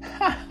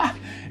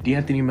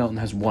 DeAnthony Melton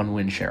has 1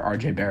 win share.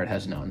 RJ Barrett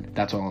has none.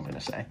 That's all I'm going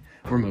to say.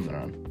 We're moving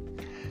on.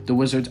 The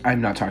Wizards,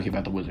 I'm not talking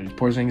about the Wizards.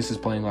 Porzingis is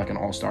playing like an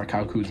all-star.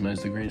 Kyle Kuzma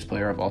is the greatest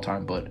player of all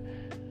time, but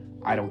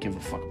I don't give a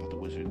fuck about the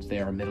Wizards. They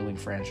are a middling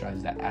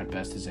franchise that at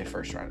best is a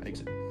first-round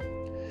exit.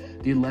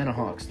 The Atlanta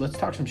Hawks. Let's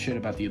talk some shit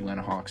about the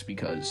Atlanta Hawks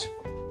because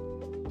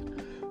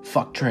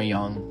fuck Trae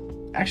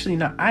Young. Actually,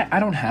 no, I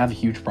don't have a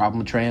huge problem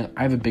with Trae Young.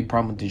 I have a big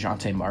problem with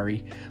DeJounte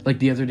Murray. Like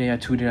the other day I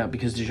tweeted out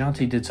because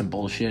DeJounte did some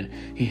bullshit.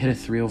 He hit a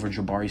 3 over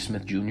Jabari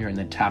Smith Jr. and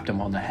then tapped him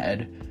on the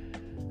head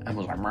and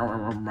was like,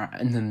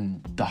 and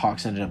then the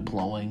Hawks ended up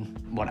blowing,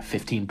 a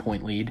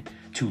 15-point lead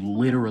to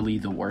literally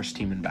the worst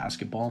team in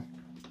basketball.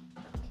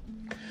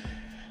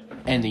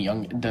 And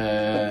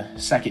the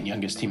second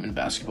youngest team in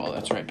basketball.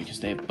 That's right,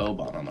 because they have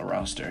Boban on the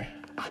roster.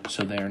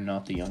 So they are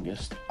not the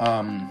youngest.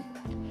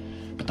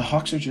 But the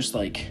Hawks are just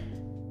like,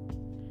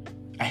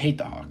 I hate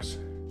the Hawks.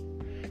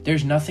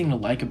 There's nothing to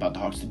like about the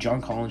Hawks. The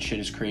John Collins shit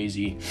is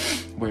crazy,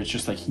 where it's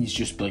just like he's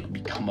just like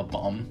become a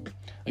bum.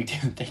 Like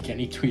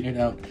Kenny tweeted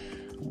out,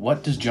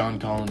 "What does John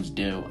Collins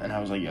do?" And I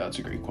was like, "Yeah, that's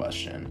a great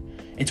question."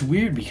 It's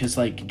weird because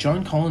like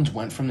John Collins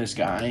went from this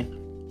guy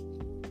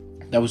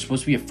that was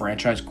supposed to be a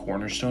franchise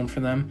cornerstone for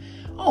them.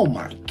 Oh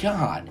my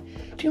God,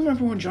 do you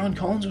remember when John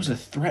Collins was a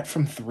threat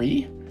from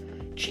 3?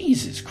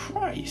 Jesus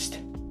Christ.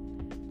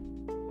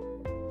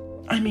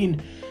 I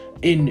mean,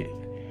 in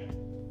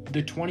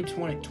the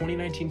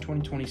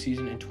 2019-2020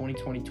 season and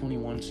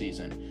 2020-21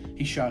 season,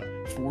 he shot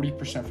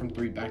 40% from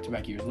 3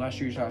 back-to-back years. Last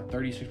year he shot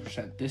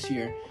 36%. This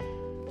year,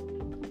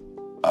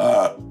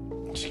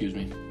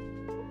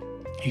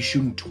 he's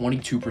shooting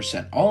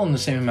 22%, all in the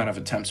same amount of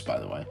attempts, by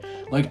the way.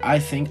 Like,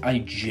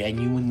 I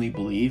genuinely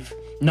believe,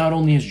 not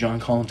only has John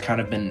Collins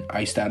kind of been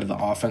iced out of the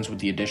offense with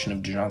the addition of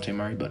DeJounte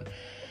Murray, but,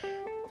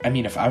 I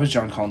mean, if I was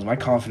John Collins, my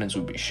confidence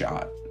would be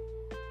shot.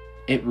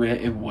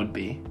 It would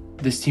be.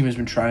 This team has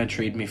been trying to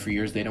trade me for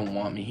years. They don't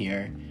want me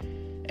here.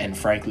 And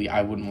frankly,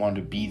 I wouldn't want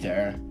to be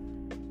there.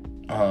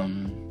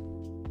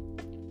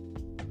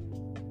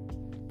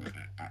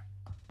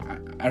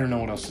 I don't know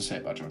what else to say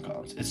about John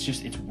Collins.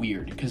 It's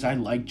weird because I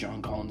like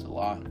John Collins a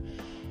lot,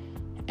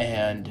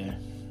 and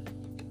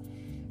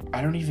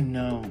I don't even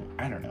know.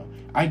 I don't know.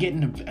 I get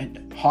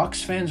into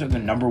Hawks fans are the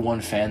number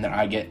one fan that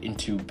I get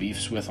into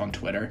beefs with on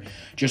Twitter,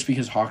 just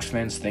because Hawks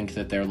fans think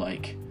that they're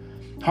like,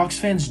 Hawks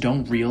fans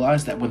don't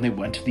realize that when they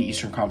went to the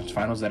Eastern Conference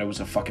Finals that it was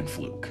a fucking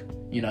fluke,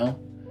 you know?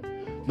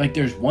 Like,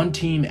 there's one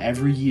team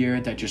every year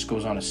that just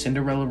goes on a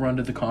Cinderella run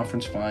to the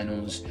conference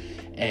finals,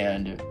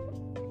 and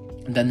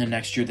then the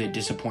next year they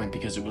disappoint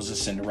because it was a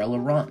Cinderella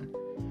run.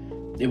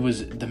 It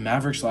was the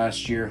Mavericks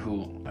last year,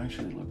 who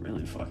actually look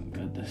really fucking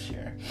good this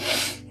year.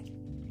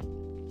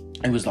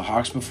 It was the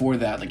Hawks before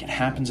that. Like, it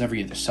happens every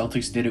year. The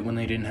Celtics did it when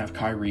they didn't have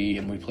Kyrie,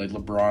 and we played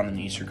LeBron in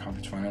the Eastern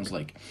Conference Finals.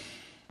 Like,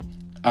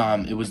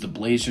 it was the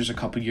Blazers a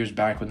couple years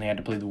back when they had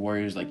to play the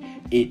Warriors. Like,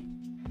 it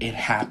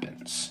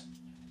happens.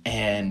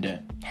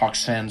 And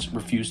Hawks fans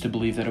refused to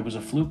believe that it was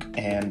a fluke.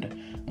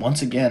 And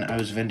once again, I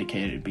was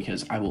vindicated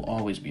because I will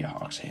always be a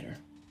Hawks hater.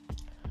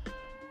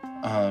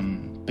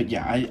 But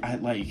yeah, I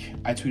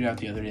tweeted out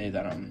the other day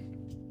that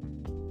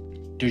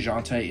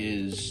DeJounte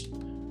is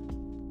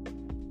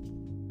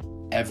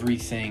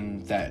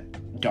everything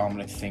that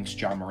Dominic thinks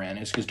John Morant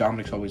is, because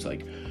Dominic's always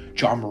like,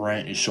 John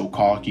Morant is so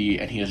cocky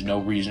and he has no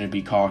reason to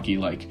be cocky,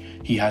 like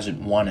he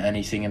hasn't won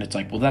anything, and it's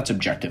like, well, that's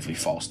objectively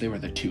false. They were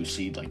the 2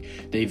 seed. Like,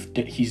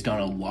 he's done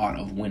a lot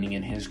of winning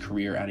in his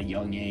career at a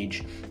young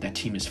age. That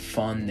team is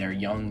fun, they're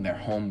young, they're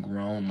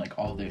homegrown, like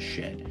all this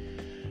shit.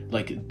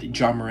 Like,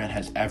 John Morant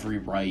has every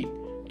right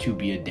to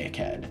be a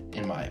dickhead,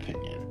 in my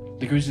opinion.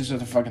 The Grizzlies are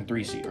the fucking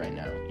 3 seed right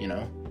now, you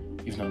know?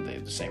 Even though they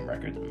have the same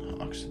record than the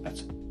Hawks.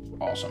 That's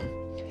awesome.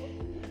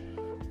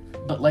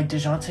 But, like,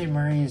 DeJounte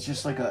Murray is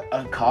just, like,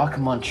 a cock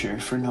muncher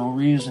for no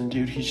reason,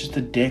 dude. He's just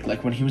a dick.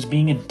 Like, when he was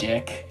being a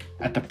dick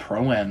at the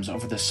Pro-Ams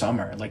over the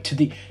summer, like, to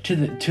the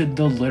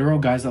literal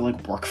guys that,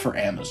 like, work for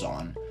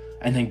Amazon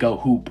and then go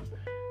hoop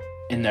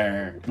in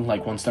their,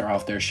 like, once they're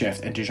off their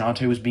shift, and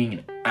DeJounte was being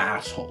an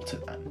asshole to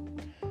them.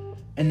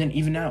 And then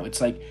even now,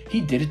 it's like,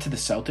 he did it to the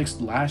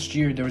Celtics. Last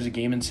year, there was a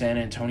game in San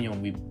Antonio,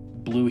 and we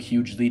blew a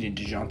huge lead, and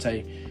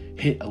DeJounte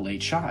hit a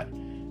late shot.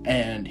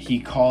 And he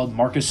called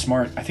Marcus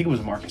Smart, I think it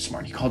was Marcus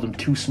Smart, he called him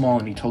too small,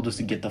 and he told us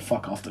to get the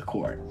fuck off the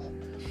court.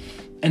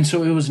 And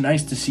so it was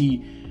nice to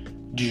see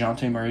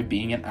DeJounte Murray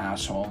being an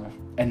asshole,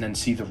 and then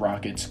see the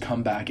Rockets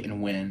come back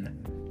and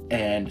win,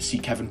 and see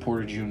Kevin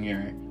Porter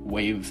Jr.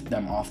 wave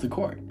them off the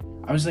court.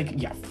 I was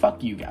like, yeah,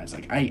 fuck you guys.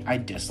 Like, I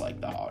dislike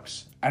the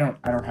Hawks. I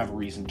don't have a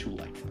reason to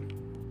like them.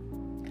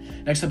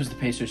 Next up is the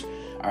Pacers.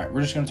 Alright,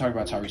 we're just going to talk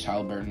about Tyrese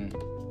Halliburton.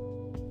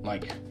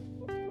 Like,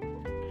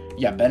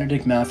 yeah,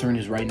 Benedict Mathurin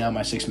is right now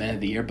my 6th man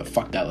of the year, but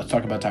fuck that. Let's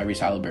talk about Tyrese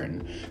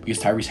Halliburton. Because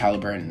Tyrese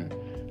Halliburton,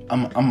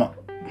 I'm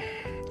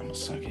gonna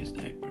suck his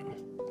dick, bro.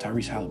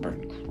 Tyrese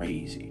Halliburton,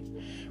 crazy.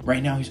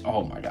 Right now,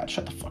 oh my god,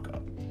 shut the fuck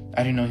up.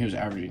 I didn't know he was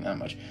averaging that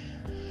much.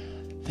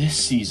 This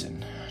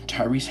season,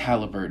 Tyrese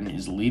Halliburton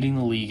is leading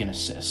the league in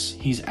assists.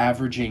 He's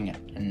averaging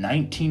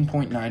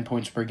 19.9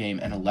 points per game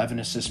and 11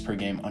 assists per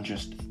game on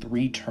just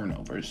 3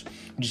 turnovers,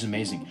 which is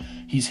amazing.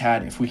 He's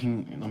had, let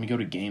me go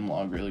to game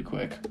log really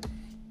quick.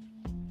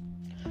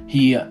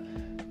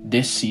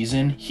 This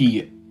season,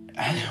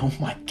 oh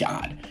my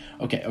god.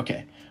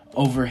 Okay.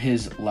 Over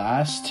his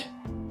last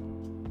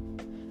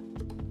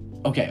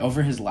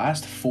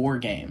 4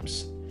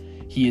 games,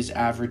 he is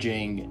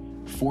averaging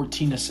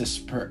 14 assists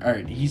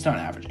he's not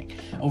averaging.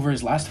 Over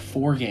his last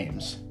 4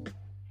 games,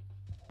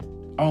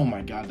 oh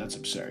my god, that's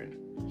absurd.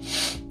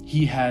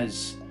 He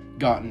has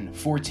gotten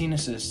 14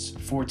 assists,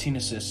 14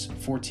 assists,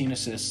 14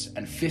 assists,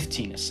 and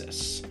 15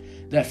 assists.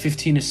 That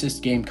 15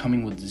 assist game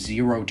coming with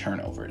 0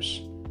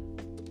 turnovers.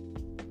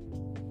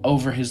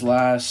 Over his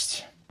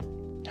last,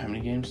 how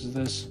many games is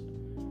this?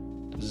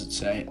 Does it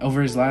say?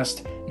 Over his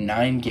last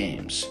 9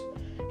 games,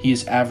 he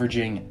is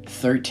averaging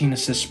 13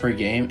 assists per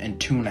game and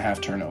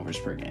 2.5 turnovers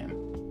per game.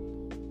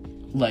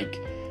 Like,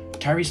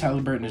 Tyrese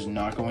Halliburton is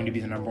not going to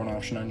be the number 1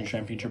 option on your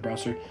championship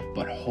roster,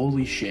 but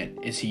holy shit,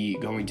 is he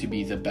going to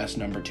be the best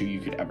number 2 you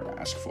could ever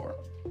ask for.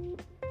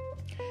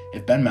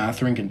 If Ben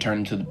Mathurin can turn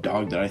into the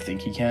dog that I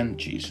think he can,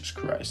 Jesus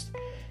Christ,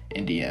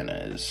 Indiana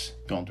is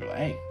going through,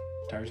 hey,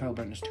 Tyrese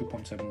Halliburton has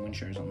 2.7 win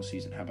shares on the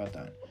season. How about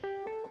that?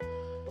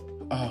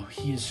 Oh,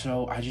 he is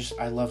so...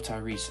 I love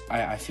Tyrese.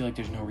 I feel like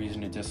there's no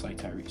reason to dislike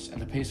Tyrese.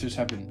 And the Pacers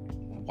have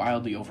been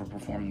wildly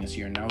overperforming this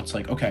year. Now it's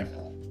like, okay,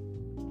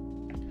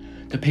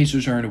 the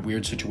Pacers are in a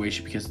weird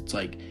situation because it's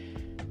like,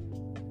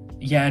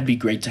 yeah, it'd be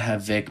great to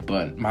have Vic,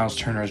 but Miles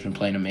Turner has been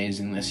playing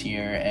amazing this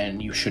year,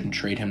 and you shouldn't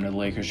trade him to the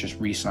Lakers. Just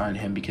re-sign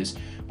him because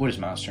what is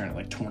Miles Turner,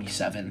 like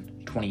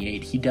 27,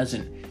 28? He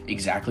doesn't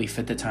exactly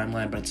fit the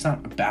timeline, but it's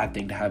not a bad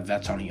thing to have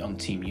vets on a young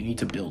team. You need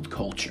to build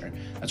culture.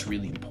 That's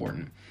really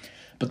important.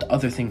 But the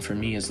other thing for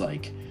me is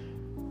like,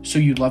 so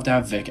you'd love to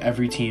have Vic.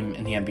 Every team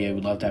in the NBA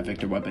would love to have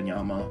Victor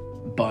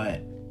Wembanyama,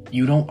 but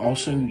you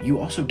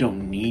also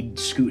don't need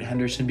Scoot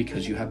Henderson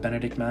because you have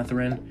Benedict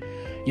Mathurin.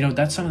 You know,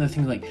 that's some of the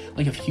things like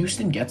if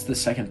Houston gets the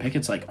 2nd pick,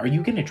 it's like, are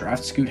you going to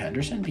draft Scoot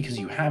Henderson because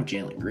you have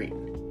Jalen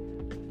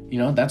Green? You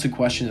know, that's a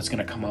question that's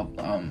going to come up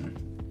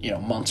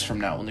months from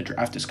now when the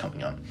draft is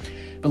coming up.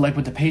 But like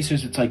with the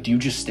Pacers, it's like, do you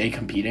just stay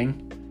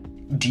competing?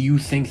 Do you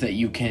think that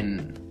you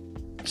can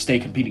stay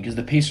competing? Because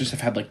the Pacers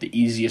have had like the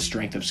easiest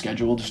strength of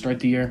schedule to start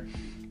the year,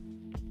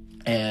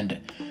 and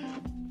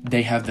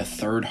they have the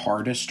third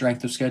hardest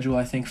strength of schedule,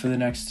 I think, for the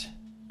next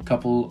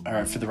for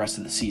the rest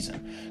of the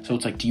season. So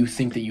it's like, do you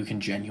think that you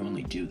can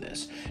genuinely do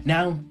this?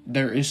 Now,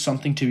 there is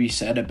something to be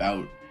said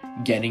about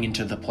getting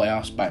into the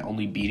playoffs by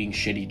only beating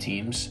shitty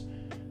teams.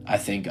 I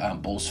think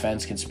Bulls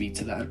fans can speak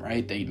to that,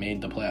 right? They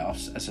made the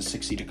playoffs as a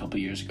 6 seed a couple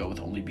years ago with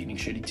only beating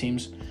shitty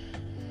teams.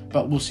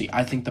 But we'll see.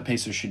 I think the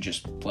Pacers should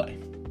just play.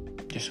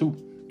 Just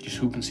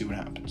hoop and see what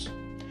happens.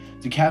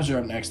 The Cavs are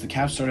up next. The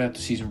Cavs started out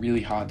the season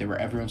really hot. They were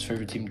everyone's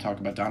favorite team to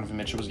talk about. Donovan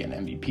Mitchell was getting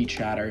MVP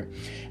chatter,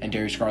 and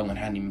Darius Garland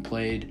hadn't even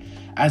played.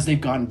 As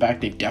they've gotten back,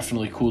 they've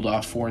definitely cooled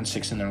off.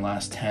 4-6 in their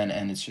last 10,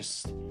 and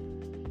it's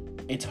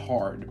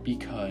hard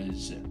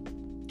because,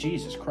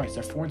 Jesus Christ,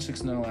 they're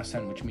 4-6 in their last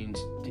 10, which means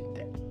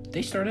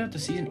they started out the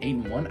season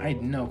 8-1. I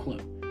had no clue.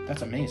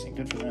 That's amazing.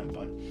 Good for them,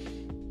 but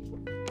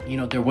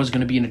there was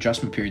going to be an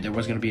adjustment period. There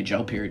was going to be a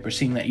gel period. We're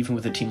seeing that even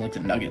with a team like the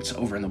Nuggets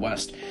over in the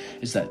West,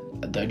 is that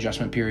the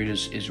adjustment period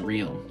is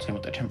real. Same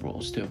with the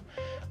Timberwolves too.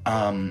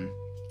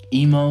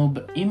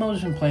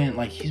 Emo's been playing,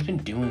 like, he's been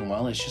doing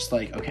well. It's just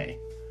like, okay,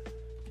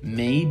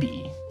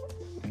 maybe,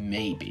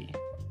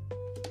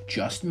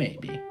 just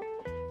maybe,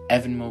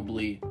 Evan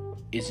Mobley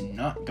is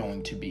not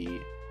going to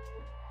be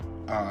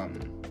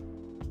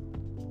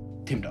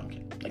Tim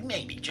Duncan. Like,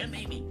 maybe, just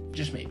maybe,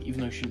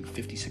 even though he's shooting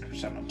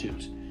 56% on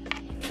twos.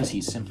 Because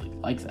he's simply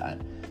like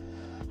that.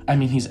 I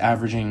mean, he's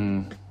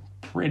averaging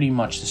pretty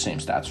much the same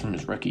stats from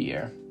his rookie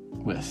year,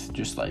 with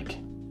just like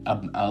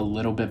a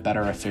little bit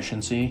better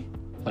efficiency,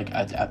 like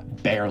a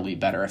barely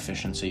better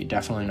efficiency.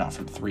 Definitely not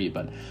from three,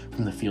 but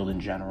from the field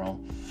in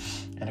general,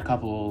 and a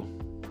couple,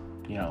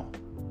 a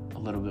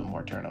little bit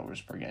more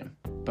turnovers per game.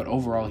 But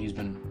overall, he's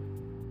been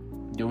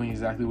doing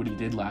exactly what he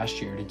did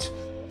last year.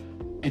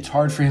 It's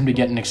hard for him to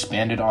get an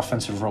expanded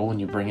offensive role when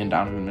you bring in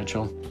Donovan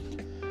Mitchell.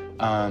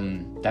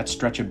 That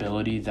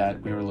stretchability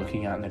that we were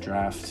looking at in the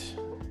draft,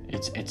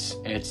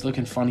 it's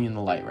looking funny in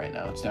the light right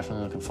now. It's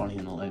definitely looking funny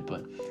in the light,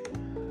 but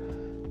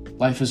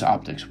life is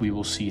optics. We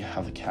will see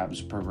how the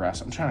Cavs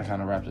progress. I'm trying to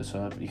kind of wrap this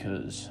up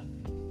because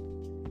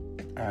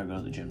I gotta go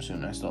to the gym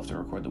soon. I still have to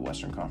record the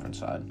Western Conference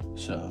side,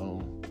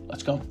 so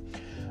let's go.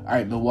 All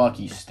right,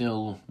 Milwaukee,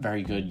 still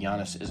very good.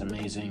 Giannis is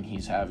amazing.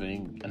 He's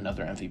having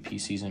another MVP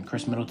season.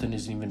 Chris Middleton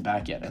isn't even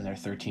back yet, and they're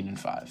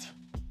 13-5.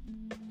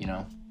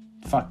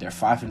 Fuck, they're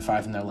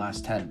 5-5 in their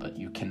last 10, but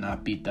you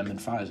cannot beat them in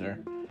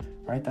Pfizer,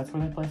 right? That's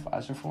where they play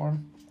Pfizer for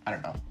them? I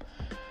don't know.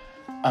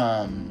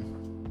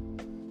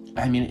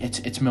 I mean,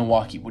 it's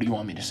Milwaukee. What do you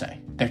want me to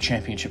say? They're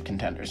championship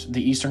contenders.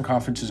 The Eastern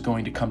Conference is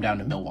going to come down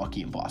to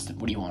Milwaukee and Boston.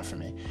 What do you want from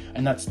me?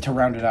 And that's, to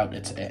round it out,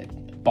 it's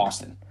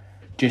Boston.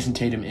 Jason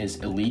Tatum is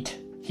elite.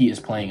 He is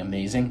playing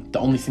amazing. The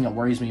only thing that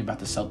worries me about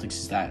the Celtics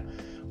is that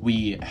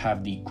we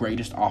have the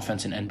greatest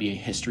offense in NBA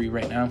history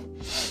right now,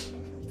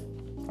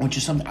 which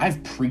is something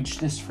I've preached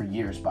this for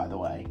years, by the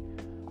way.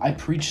 I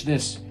preached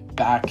this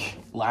back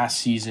last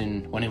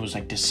season when it was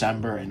like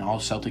December and all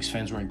Celtics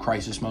fans were in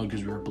crisis mode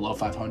because we were below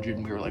 500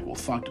 and we were like, well,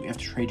 fuck, do we have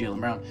to trade Jaylen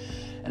Brown?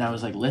 And I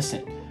was like,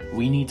 listen,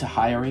 we need to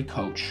hire a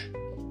coach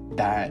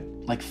that,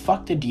 like,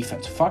 fuck the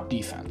defense. Fuck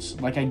defense.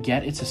 Like, I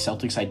get it's a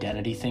Celtics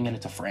identity thing and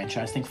it's a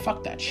franchise thing.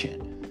 Fuck that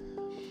shit.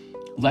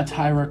 Let's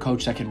hire a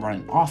coach that can run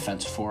an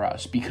offense for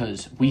us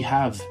because we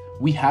have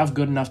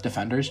good enough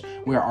defenders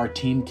where our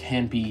team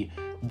can be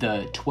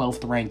the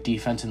 12th ranked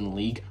defense in the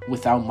league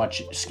without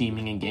much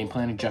scheming and game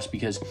planning, just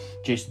because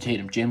Jason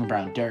Tatum, Jaylen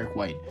Brown, Derek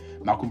White,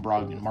 Malcolm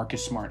Brogdon,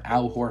 Marcus Smart,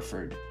 Al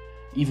Horford,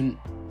 even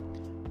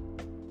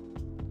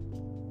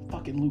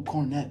fucking Luke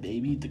Cornett,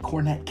 baby. The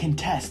Cornett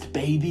contest,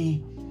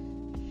 baby.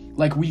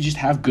 Like, we just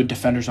have good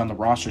defenders on the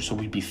roster, so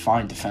we'd be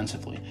fine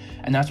defensively.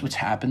 And that's what's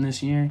happened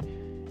this year.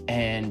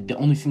 And the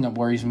only thing that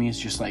worries me is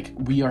just, like,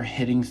 we are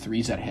hitting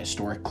threes at a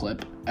historic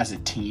clip as a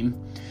team.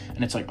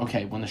 And it's like,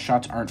 okay, when the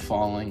shots aren't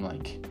falling,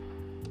 like,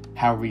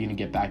 how are we going to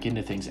get back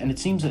into things? And it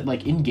seems that,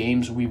 like, in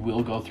games, we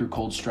will go through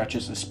cold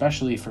stretches,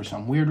 especially for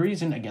some weird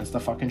reason against the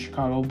fucking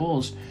Chicago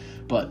Bulls.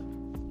 But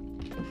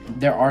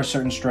there are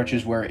certain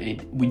stretches where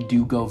we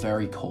do go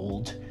very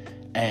cold,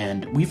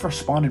 and we've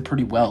responded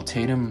pretty well.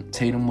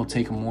 Tatum will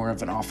take more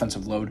of an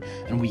offensive load,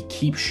 and we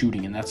keep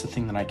shooting, and that's the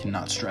thing that I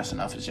cannot stress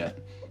enough is yet.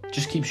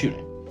 Just keep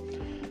shooting.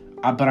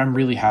 But I'm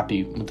really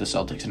happy with the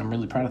Celtics, and I'm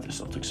really proud of the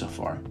Celtics so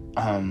far.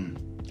 I'm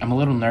a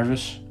little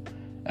nervous,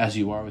 as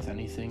you are with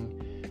anything,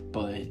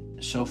 but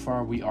so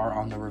far we are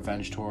on the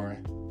revenge tour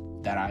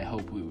that I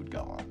hope we would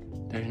go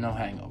on. There's no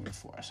hangover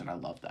for us, and I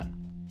love that.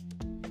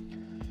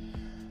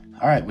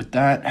 All right, with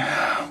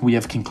that, we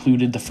have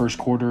concluded the first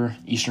quarter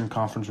Eastern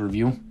Conference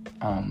review.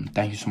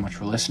 Thank you so much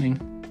for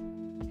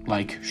listening.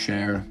 Like,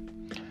 share,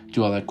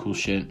 do all that cool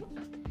shit.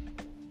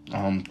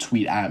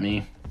 Tweet at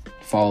me.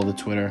 Follow the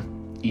Twitter,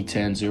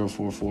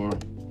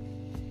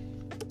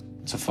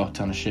 E10-044. It's a fuck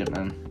ton of shit,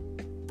 man.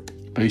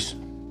 Peace.